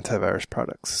by antivirus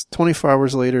products. 24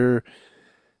 hours later,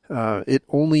 antivirus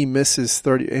only misses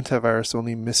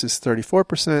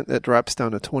 34%. That drops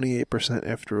down to 28%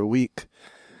 after a week.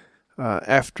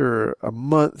 After a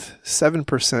month,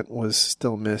 7% was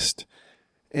still missed,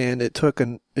 and it took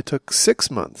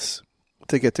 6 months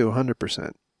to get to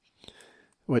 100%.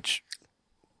 Which,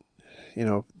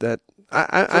 that.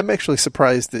 I'm actually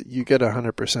surprised that you get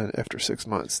 100% after 6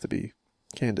 months, to be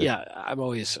candid. Yeah, I'm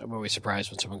always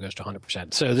surprised when someone goes to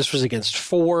 100%. So this was against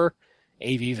 4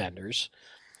 AV vendors.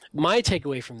 My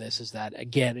takeaway from this is that,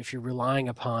 again, if you're relying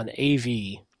upon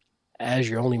AV as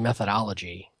your only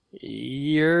methodology,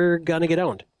 you're gonna get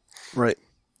owned. Right.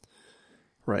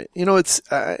 It's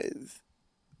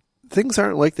things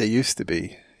aren't like they used to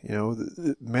be.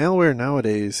 The malware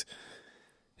nowadays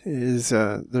is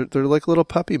they're like little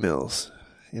puppy mills.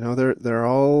 They're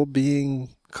all being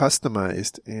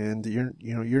customized, and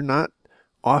you're not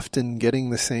often getting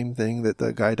the same thing that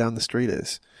the guy down the street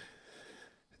is.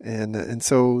 And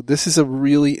so this is a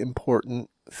really important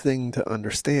thing to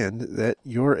understand, that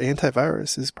your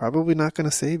antivirus is probably not going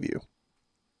to save you.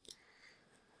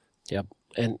 Yep.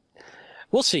 And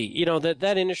we'll see.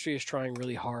 That industry is trying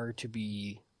really hard to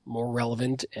be more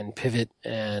relevant and pivot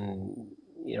and,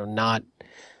 not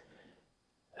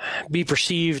be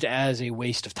perceived as a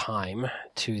waste of time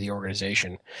to the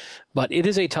organization. But it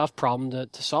is a tough problem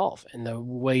to solve. And the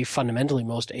way fundamentally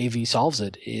most AV solves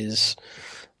it is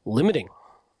limiting.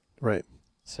 Right.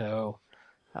 So,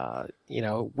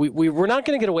 we're not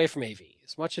going to get away from AV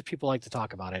as much as people like to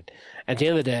talk about it. At the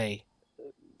end of the day,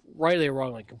 rightly or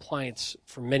wrongly, compliance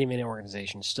for many, many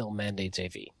organizations still mandates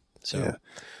AV. So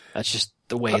that's just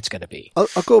the way it's going to be. I'll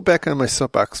go back on my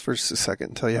soapbox for just a second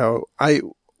and tell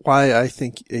you why I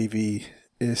think AV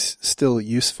is still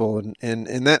useful,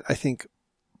 and that I think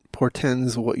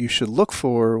portends what you should look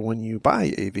for when you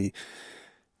buy AV.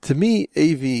 To me,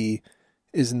 AV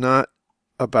is not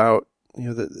about,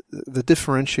 the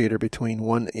differentiator between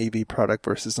one AV product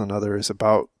versus another is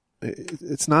about,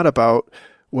 it's not about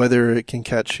whether it can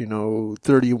catch,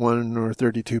 31 or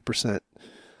 32%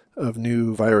 of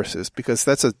new viruses, because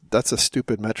that's a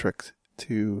stupid metric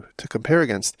to compare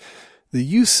against. The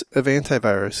use of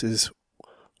antivirus is,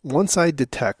 once I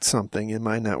detect something in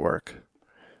my network,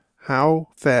 how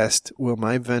fast will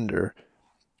my vendor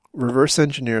reverse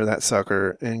engineer that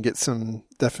sucker and get some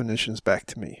definitions back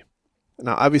to me?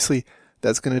 Now, obviously,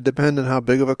 that's going to depend on how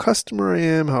big of a customer I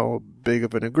am, how big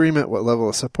of an agreement, what level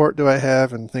of support do I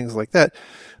have, and things like that.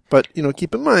 But,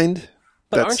 keep in mind...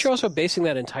 But aren't you also basing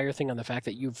that entire thing on the fact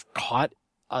that you've caught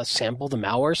a sample of the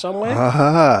malware somewhere?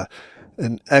 Ah,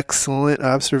 an excellent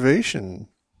observation.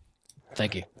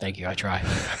 Thank you. I try.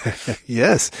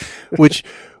 Yes, which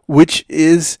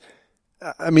is,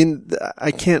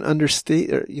 I can't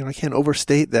understate, I can't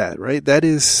overstate that, right? That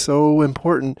is so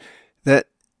important that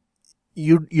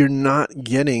you're not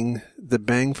getting the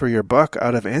bang for your buck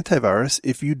out of antivirus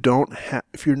if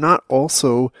you're not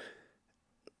also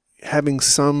having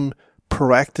some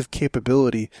proactive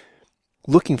capability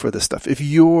looking for this stuff. If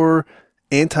your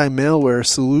anti-malware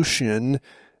solution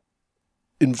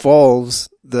involves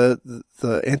the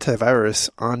antivirus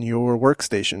on your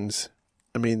workstations,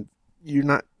 you're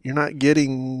not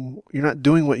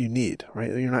doing what you need,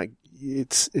 right?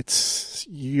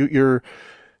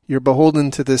 You're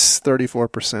beholden to this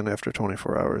 34% after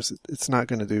 24 hours. It's not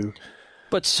going to do.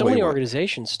 But so many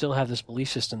organizations still have this belief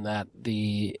system that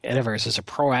the antivirus is a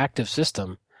proactive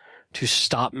system to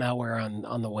stop malware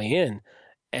on the way in.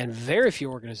 And very few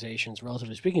organizations,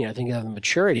 relatively speaking, I think have the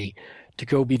maturity to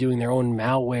go be doing their own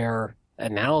malware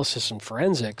analysis and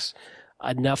forensics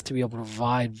enough to be able to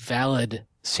provide valid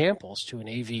samples to an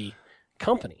AV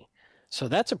company. So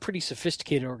that's a pretty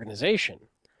sophisticated organization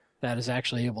that is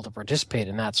actually able to participate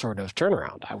in that sort of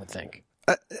turnaround, I would think.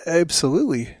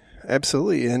 Absolutely.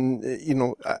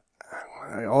 And,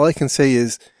 all I can say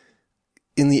is,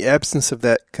 in the absence of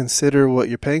that, consider what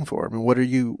you're paying for. What are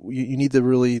you need to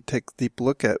really take a deep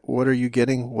look at what are you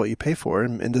getting, what you pay for,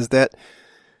 and does that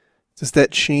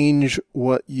change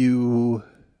what your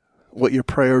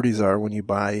priorities are when you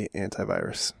buy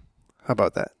antivirus? How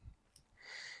about that?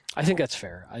 I think that's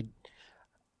fair.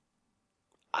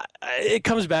 It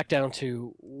comes back down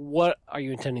to, what are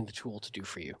you intending the tool to do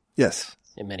for you? Yes.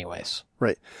 In many ways.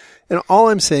 Right. And all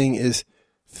I'm saying is,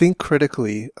 think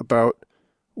critically about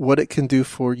what it can do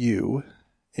for you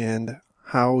and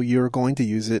how you're going to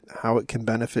use it, how it can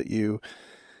benefit you,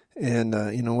 and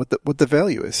what the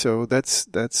value is. So that's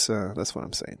what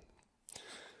I'm saying.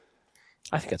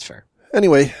 I think that's fair.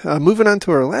 Anyway, moving on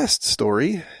to our last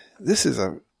story. This is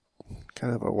a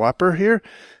kind of a whopper here.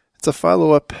 It's a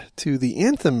follow-up to the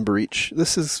Anthem breach.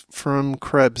 This is from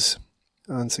Krebs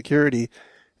on security,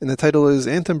 and the title is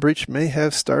 "Anthem breach may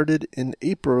have started in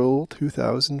April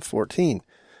 2014."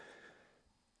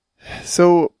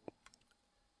 So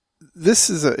this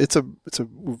is it's a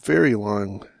very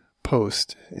long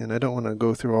post, and I don't want to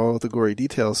go through all of the gory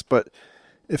details, but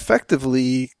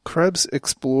effectively Krebs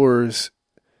explores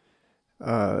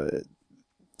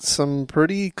some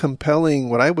pretty compelling,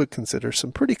 what I would consider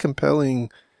some pretty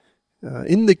compelling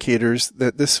indicators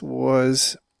that this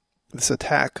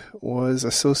attack was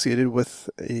associated with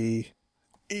a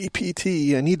APT.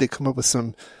 I need to come up with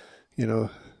some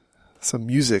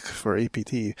music for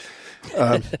APT,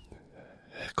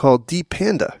 called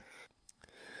dpanda.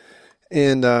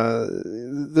 And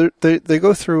they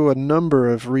go through a number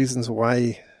of reasons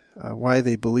why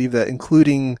they believe that,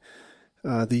 including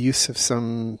the use of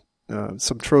some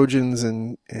Trojans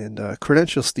and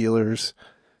credential stealers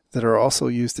that are also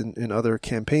used in other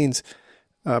campaigns.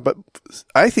 But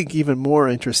I think even more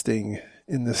interesting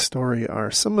in this story are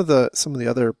some of the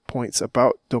other points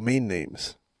about domain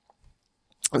names.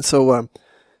 And so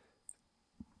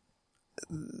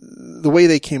the way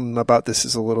they came about this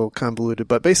is a little convoluted,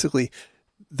 but basically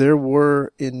there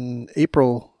were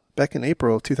back in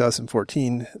April of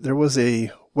 2014, there was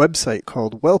a website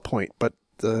called Wellpoint, but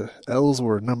the L's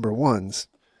were number ones,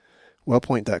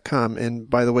 wellpoint.com. And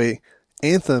by the way,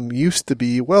 Anthem used to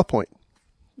be Wellpoint,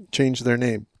 changed their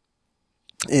name.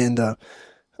 And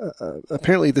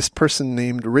apparently this person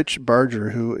named Rich Barger,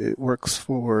 who works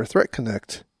for Threat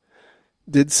Connect,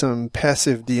 did some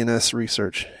passive DNS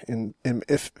research and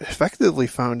effectively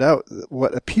found out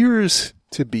what appears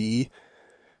to be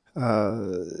whoever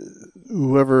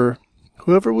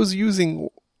was using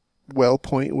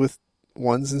Wellpoint with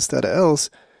ones instead of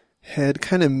L's had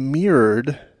kind of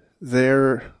mirrored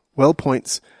their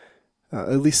Wellpoints,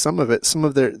 at least some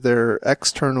of their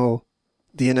external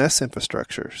DNS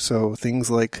infrastructure. So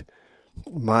things like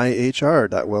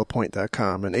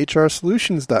myhr.wellpoint.com and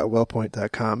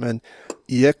hrsolutions.wellpoint.com and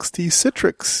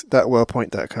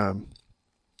extcitrix.wellpoint.com.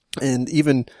 And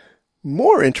even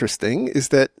more interesting is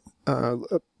that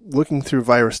looking through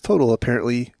VirusTotal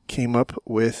apparently came up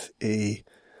with a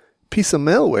piece of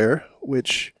malware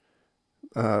which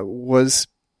was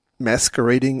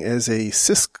masquerading as a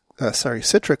Citrix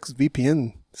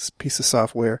VPN piece of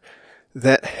software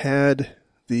that had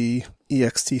the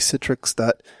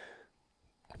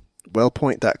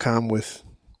extcitrix.wellpoint.com with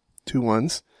 2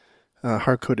 1s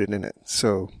hard-coded in it.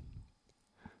 So,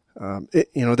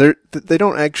 they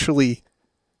don't actually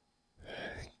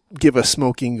give a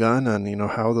smoking gun on,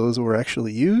 how those were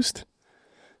actually used.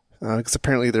 Because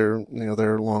apparently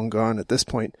they're long gone at this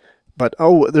point. But,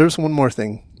 there's one more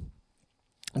thing.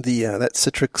 That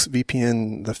Citrix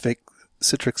VPN, the fake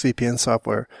Citrix VPN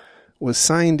software, was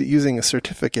signed using a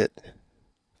certificate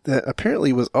that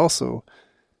apparently was also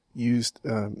used,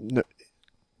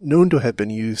 known to have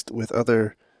been used with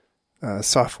other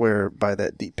software by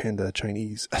that Deep Panda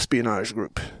Chinese espionage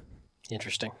group.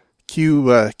 Interesting.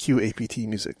 Cue APT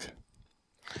music.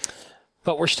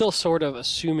 But we're still sort of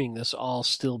assuming this all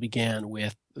still began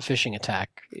with a phishing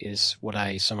attack, is what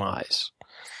I surmise.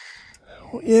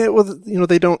 Yeah, well,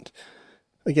 they don't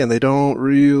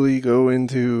really go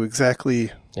into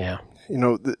exactly. Yeah.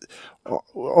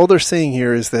 All they're saying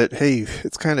here is that, hey,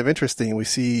 it's kind of interesting. We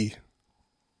see,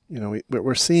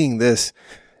 we're seeing this.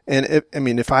 And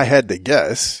if I had to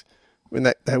guess,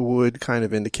 that would kind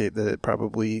of indicate that it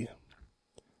probably,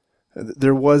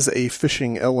 there was a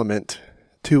phishing element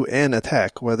to an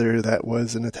attack. Whether that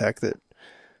was an attack that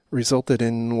resulted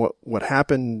in what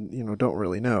happened, don't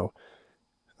really know.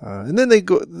 And then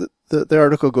the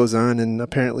article goes on, and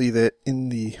apparently that in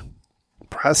the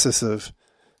process of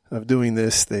doing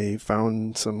this, they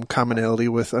found some commonality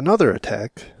with another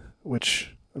attack,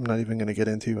 which I'm not even going to get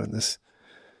into on this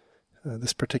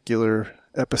particular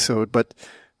episode. But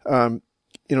kind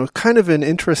of an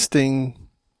interesting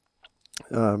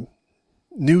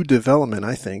new development,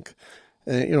 I think.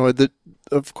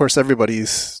 Of course,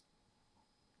 everybody's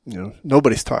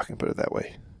nobody's talking about it that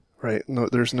way, right? No,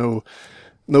 there's no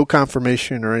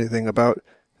confirmation or anything about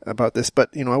this.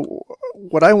 But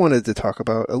what I wanted to talk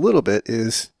about a little bit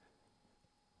is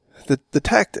the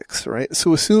tactics, right?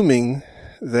 So assuming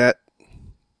that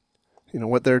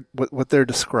what they're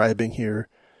describing here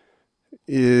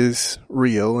is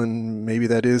real, and maybe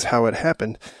that is how it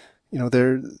happened.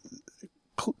 They're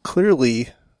clearly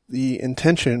the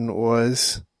intention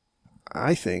was,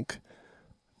 I think,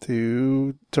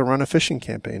 to run a phishing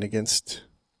campaign against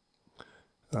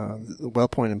the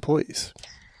Wellpoint employees.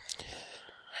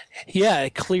 Yeah,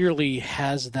 it clearly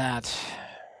has that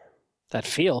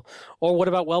feel. Or what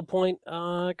about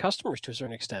Wellpoint customers to a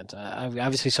certain extent?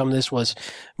 Obviously, some of this was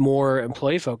more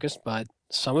employee focused, but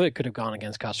some of it could have gone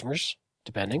against customers,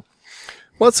 depending.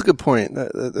 Well, that's a good point.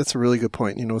 That's a really good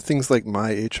point. Things like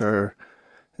MyHR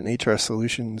and HR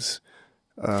Solutions.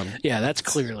 Yeah, that's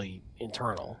clearly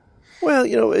internal. Well,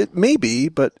 it may be,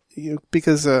 but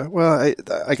because I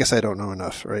guess I don't know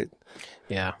enough, right?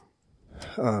 Yeah.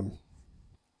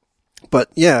 But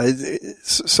yeah,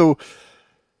 so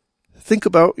think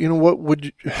about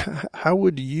how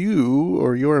would you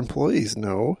or your employees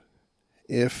know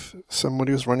if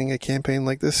somebody was running a campaign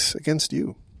like this against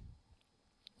you?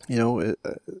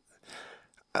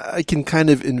 I can kind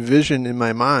of envision in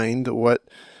my mind what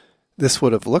this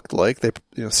would have looked like.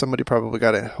 Somebody probably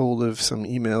got a hold of some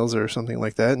emails or something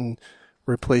like that and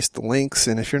replaced the links.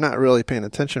 And if you're not really paying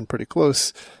attention pretty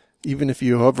close, even if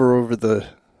you hover over the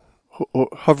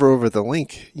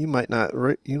link, you might not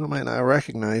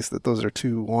recognize that those are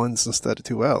 2 1s instead of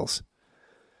 2 L's.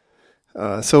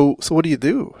 So what do you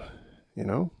do?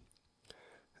 And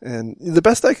the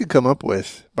best I could come up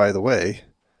with, by the way,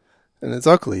 and it's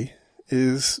ugly,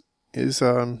 is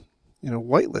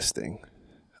whitelisting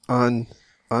on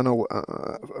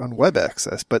web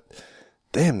access. But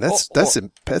damn, that's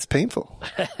painful.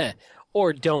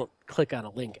 Or don't click on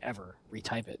a link ever,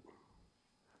 retype it.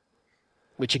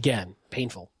 Which again,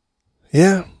 painful.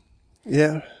 Yeah.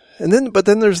 And then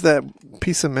there's that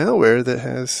piece of malware that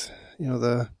has,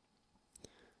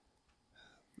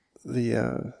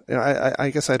 I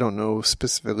guess I don't know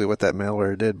specifically what that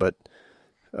malware did, but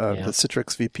the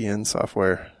Citrix VPN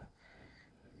software.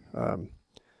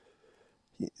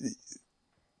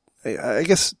 I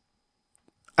guess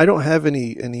I don't have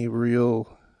any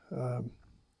real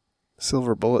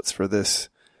silver bullets for this,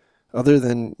 other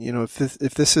than,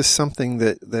 if this is something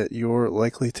that you're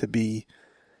likely to be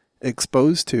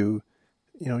exposed to,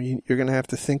 you're going to have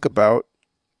to think about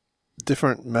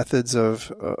different methods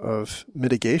of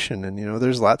mitigation. And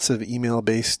there's lots of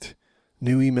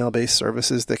new email-based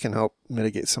services that can help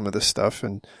mitigate some of this stuff.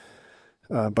 And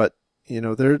but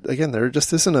there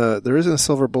just isn't a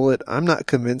silver bullet. I'm not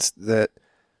convinced that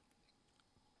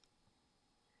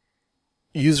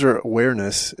user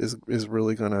awareness is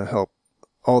really going to help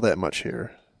all that much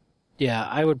here. Yeah,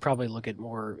 I would probably look at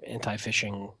more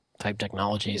anti-phishing type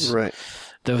technologies. Right.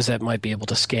 Those that might be able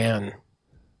to scan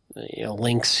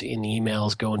links in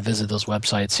emails, go and visit those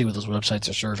websites, see what those websites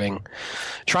are serving,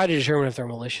 try to determine if they're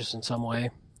malicious in some way.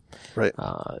 Right.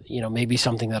 Maybe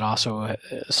something that also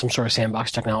some sort of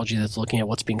sandbox technology that's looking at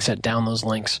what's being sent down those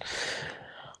links.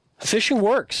 Phishing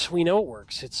works. We know it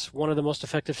works. It's one of the most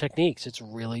effective techniques. It's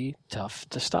really tough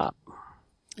to stop.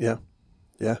 Yeah.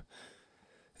 Yeah.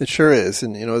 It sure is.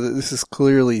 And, this is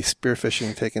clearly spear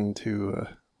phishing taken to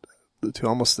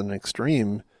almost an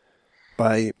extreme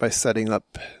by setting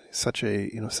up such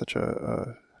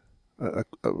a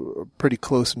pretty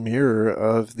close mirror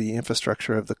of the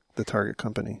infrastructure of the target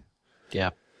company.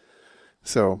 Yeah.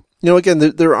 So, again,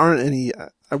 there aren't any,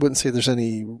 I wouldn't say there's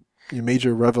any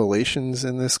major revelations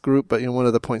in this group, but, one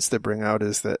of the points they bring out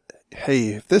is that, hey,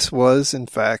 if this was, in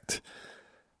fact,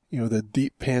 the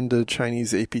Deep Panda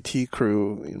Chinese APT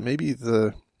crew, maybe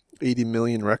the 80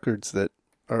 million records that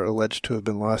are alleged to have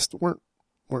been lost weren't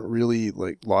really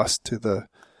lost to the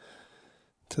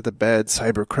bad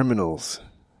cyber criminals.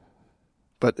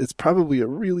 But it's probably a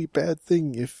really bad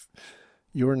thing if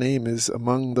your name is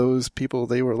among those people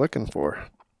they were looking for.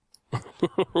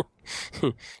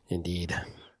 Indeed.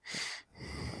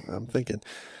 I'm thinking.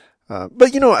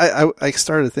 But, I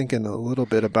started thinking a little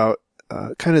bit about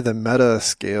kind of the meta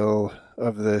scale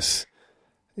of this.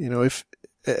 If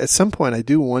at some point I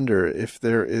do wonder if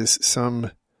there is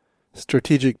some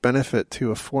strategic benefit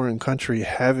to a foreign country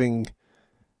having,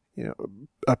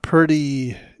 a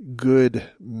pretty good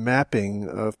mapping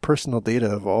of personal data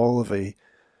of all the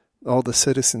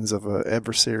citizens of an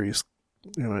adversarial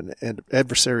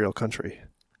country.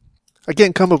 I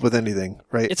can't come up with anything,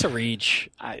 right? It's a reach.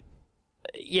 I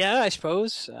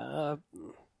suppose.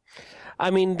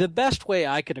 The best way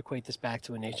I could equate this back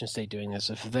to a nation state doing this,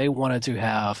 if they wanted to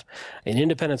have an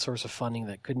independent source of funding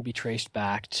that couldn't be traced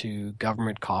back to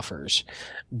government coffers,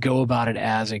 go about it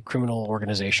as a criminal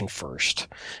organization first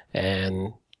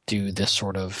and do this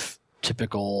sort of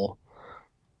typical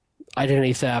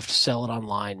identity theft, sell it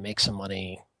online, make some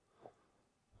money.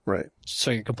 Right.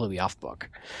 So you're completely off book.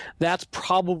 That's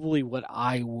probably what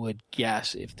I would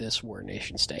guess if this were a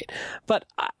nation state. But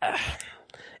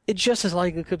it just as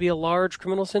likely could be a large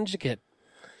criminal syndicate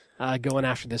going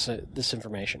after this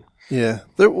information. Yeah.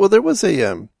 There was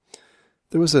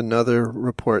another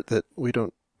report that I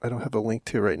don't have a link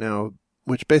to right now,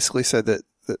 which basically said that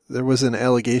there was an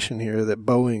allegation here that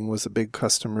Boeing was a big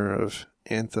customer of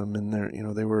Anthem, and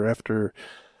they were after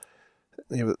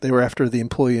the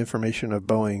employee information of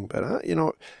Boeing. But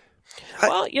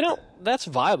that's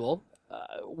viable.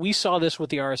 We saw this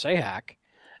with the RSA hack,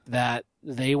 that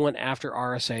they went after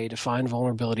RSA to find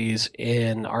vulnerabilities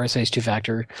in RSA's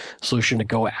two-factor solution to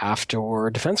go after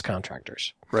defense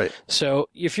contractors. Right. So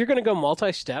if you're going to go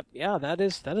multi-step, yeah, that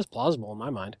is plausible in my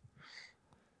mind.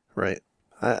 Right.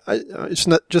 It's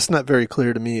not very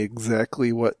clear to me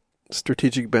exactly what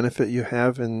strategic benefit you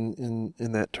have in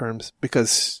that terms,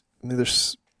 because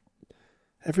there's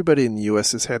everybody in the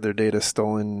U.S. has had their data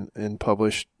stolen and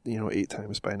published 8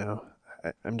 times by now.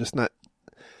 I'm just not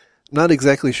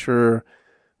exactly sure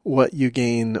what you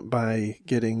gain by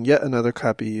getting yet another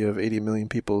copy of 80 million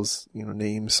people's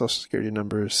names, social security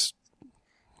numbers,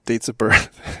 dates of birth.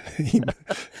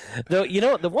 Though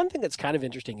the one thing that's kind of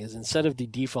interesting is, instead of the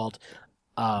default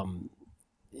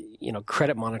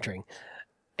credit monitoring,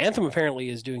 Anthem apparently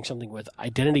is doing something with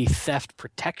identity theft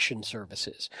protection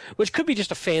services, which could be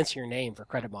just a fancier name for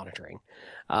credit monitoring.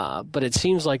 But it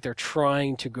seems like they're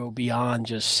trying to go beyond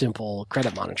just simple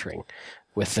credit monitoring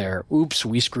with their "oops,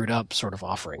 we screwed up" sort of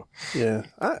offering. Yeah.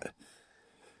 I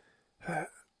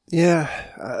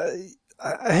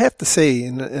have to say,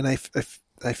 and I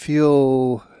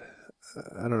feel,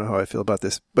 I don't know how I feel about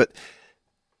this, but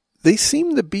they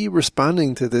seem to be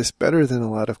responding to this better than a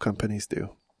lot of companies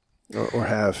do. Or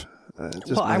have.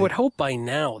 I would hope by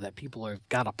now that people have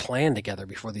got a plan together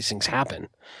before these things happen.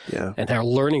 Yeah. And they're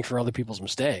learning from other people's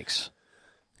mistakes.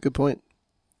 Good point.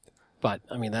 But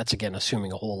I mean, that's again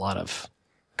assuming a whole lot of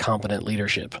competent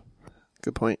leadership.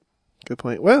 Good point. Good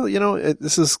point. Well,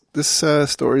 this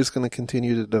story is going to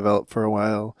continue to develop for a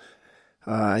while.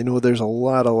 I know there's a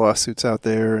lot of lawsuits out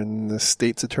there, and the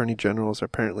state's attorney generals are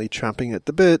apparently chomping at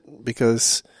the bit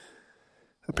because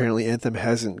apparently Anthem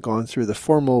hasn't gone through the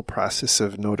formal process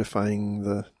of notifying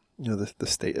the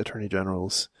state attorney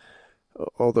generals.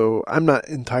 Although I'm not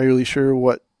entirely sure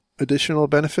what additional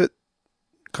benefit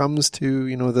comes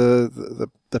to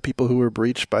the people who were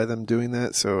breached by them doing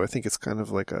that. So I think it's kind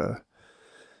of like a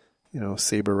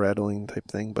saber rattling type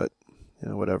thing. But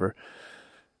whatever.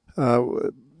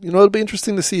 It'll be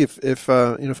interesting to see if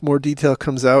more detail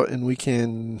comes out and we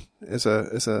can, as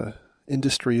a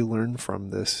industry, learn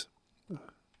from this.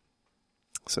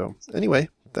 So anyway,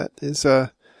 that's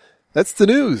the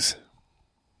news.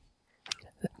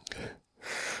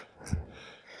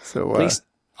 So at least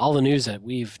all the news that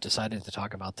we've decided to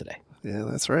talk about today. Yeah,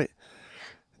 that's right.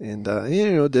 And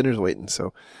dinner's waiting.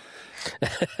 So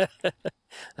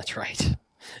that's right.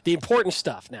 The important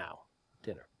stuff now.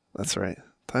 Dinner. That's right.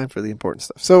 Time for the important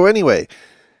stuff. So anyway,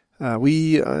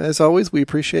 we, as always, we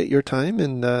appreciate your time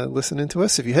and listening to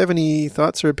us. If you have any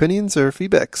thoughts or opinions or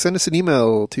feedback, send us an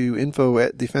email to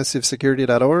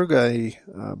info@defensivesecurity.org.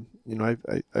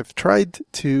 I've tried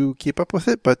to keep up with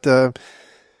it, but now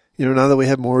that we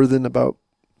have more than about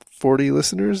 40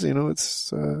 listeners,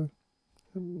 it's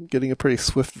getting a pretty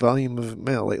swift volume of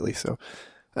mail lately. So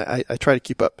I try to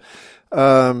keep up.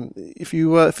 If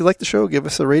you like the show, give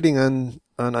us a rating on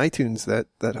iTunes. That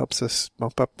helps us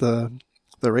bump up the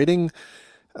rating.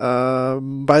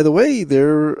 By the way,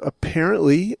 there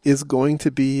apparently is going to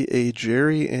be a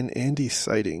Jerry and Andy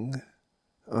sighting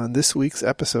on this week's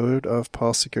episode of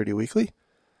Paul's Security Weekly.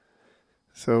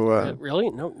 So really?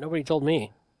 No, nobody told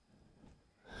me.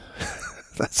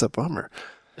 That's a bummer.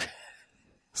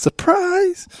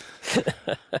 Surprise!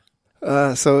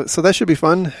 So that should be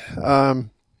fun.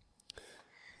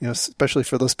 Especially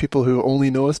for those people who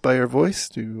only know us by our voice,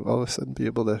 to all of a sudden be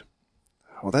able to,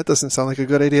 well, that doesn't sound like a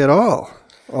good idea at all.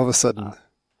 All of a sudden.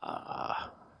 I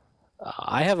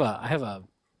have a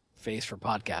face for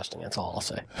podcasting. That's all I'll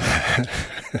say.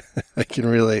 I can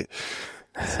relate.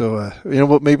 So,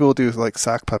 maybe we'll do like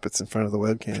sock puppets in front of the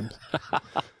webcam.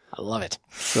 I love it.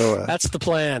 So that's the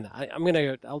plan.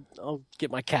 I'll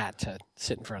get my cat to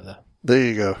sit in front of there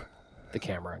you go. The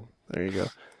camera. There you go.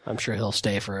 I'm sure he'll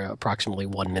stay for approximately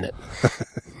 1 minute.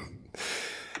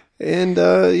 And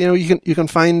you can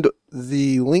find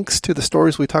the links to the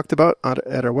stories we talked about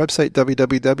at our website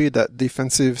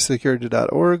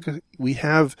www.defensivesecurity.org. We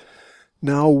have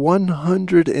now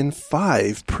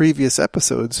 105 previous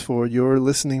episodes for your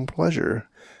listening pleasure,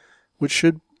 which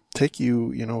should take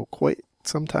you quite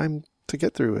some time to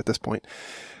get through at this point.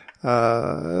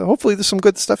 Hopefully there's some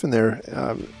good stuff in there.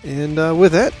 And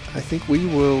with that, I think we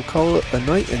will call it a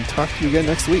night and talk to you again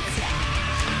next week.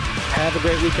 Have a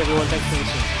great week, everyone. Thanks for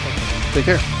listening. Take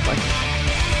care. Bye.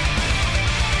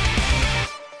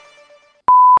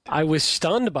 I was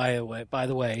stunned, by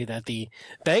the way, that the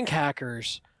bank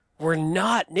hackers were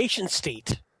not nation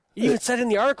state. You even said in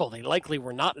the article they likely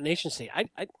were not a nation state. I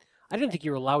didn't think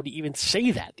you were allowed to even say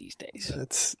that these days.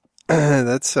 That's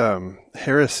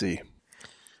heresy.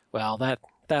 Well, that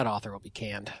author will be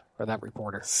canned, or that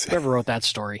reporter. Whoever wrote that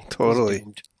story. Totally.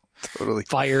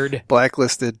 Fired.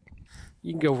 Blacklisted.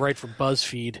 You can go right for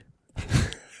BuzzFeed.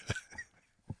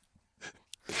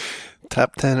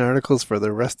 Top 10 articles for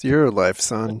the rest of your life,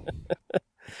 son.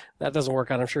 That doesn't work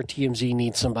out. I'm sure TMZ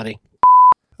needs somebody.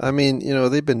 I mean,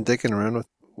 they've been dicking around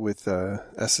with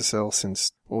SSL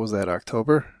since, what was that,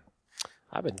 October?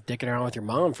 I've been dicking around with your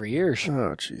mom for years.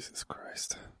 Oh, Jesus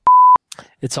Christ.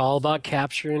 It's all about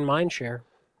capturing mindshare.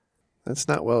 That's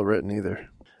not well written either.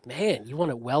 Man, you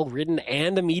want it well written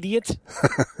and immediate?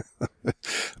 I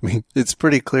mean, it's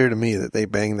pretty clear to me that they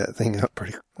banged that thing out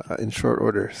pretty in short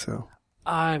order. So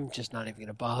I'm just not even going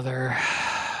to bother.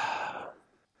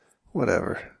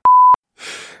 Whatever.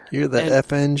 You're the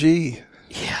FNG.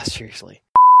 Yeah, seriously.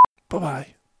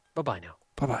 Bye-bye. Bye-bye now.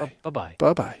 Bye-bye. Bye-bye.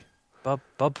 Bye-bye. Bye-bye.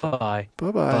 Bye-bye.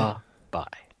 Bye-bye.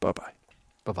 Bye-bye.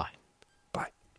 Bye-bye.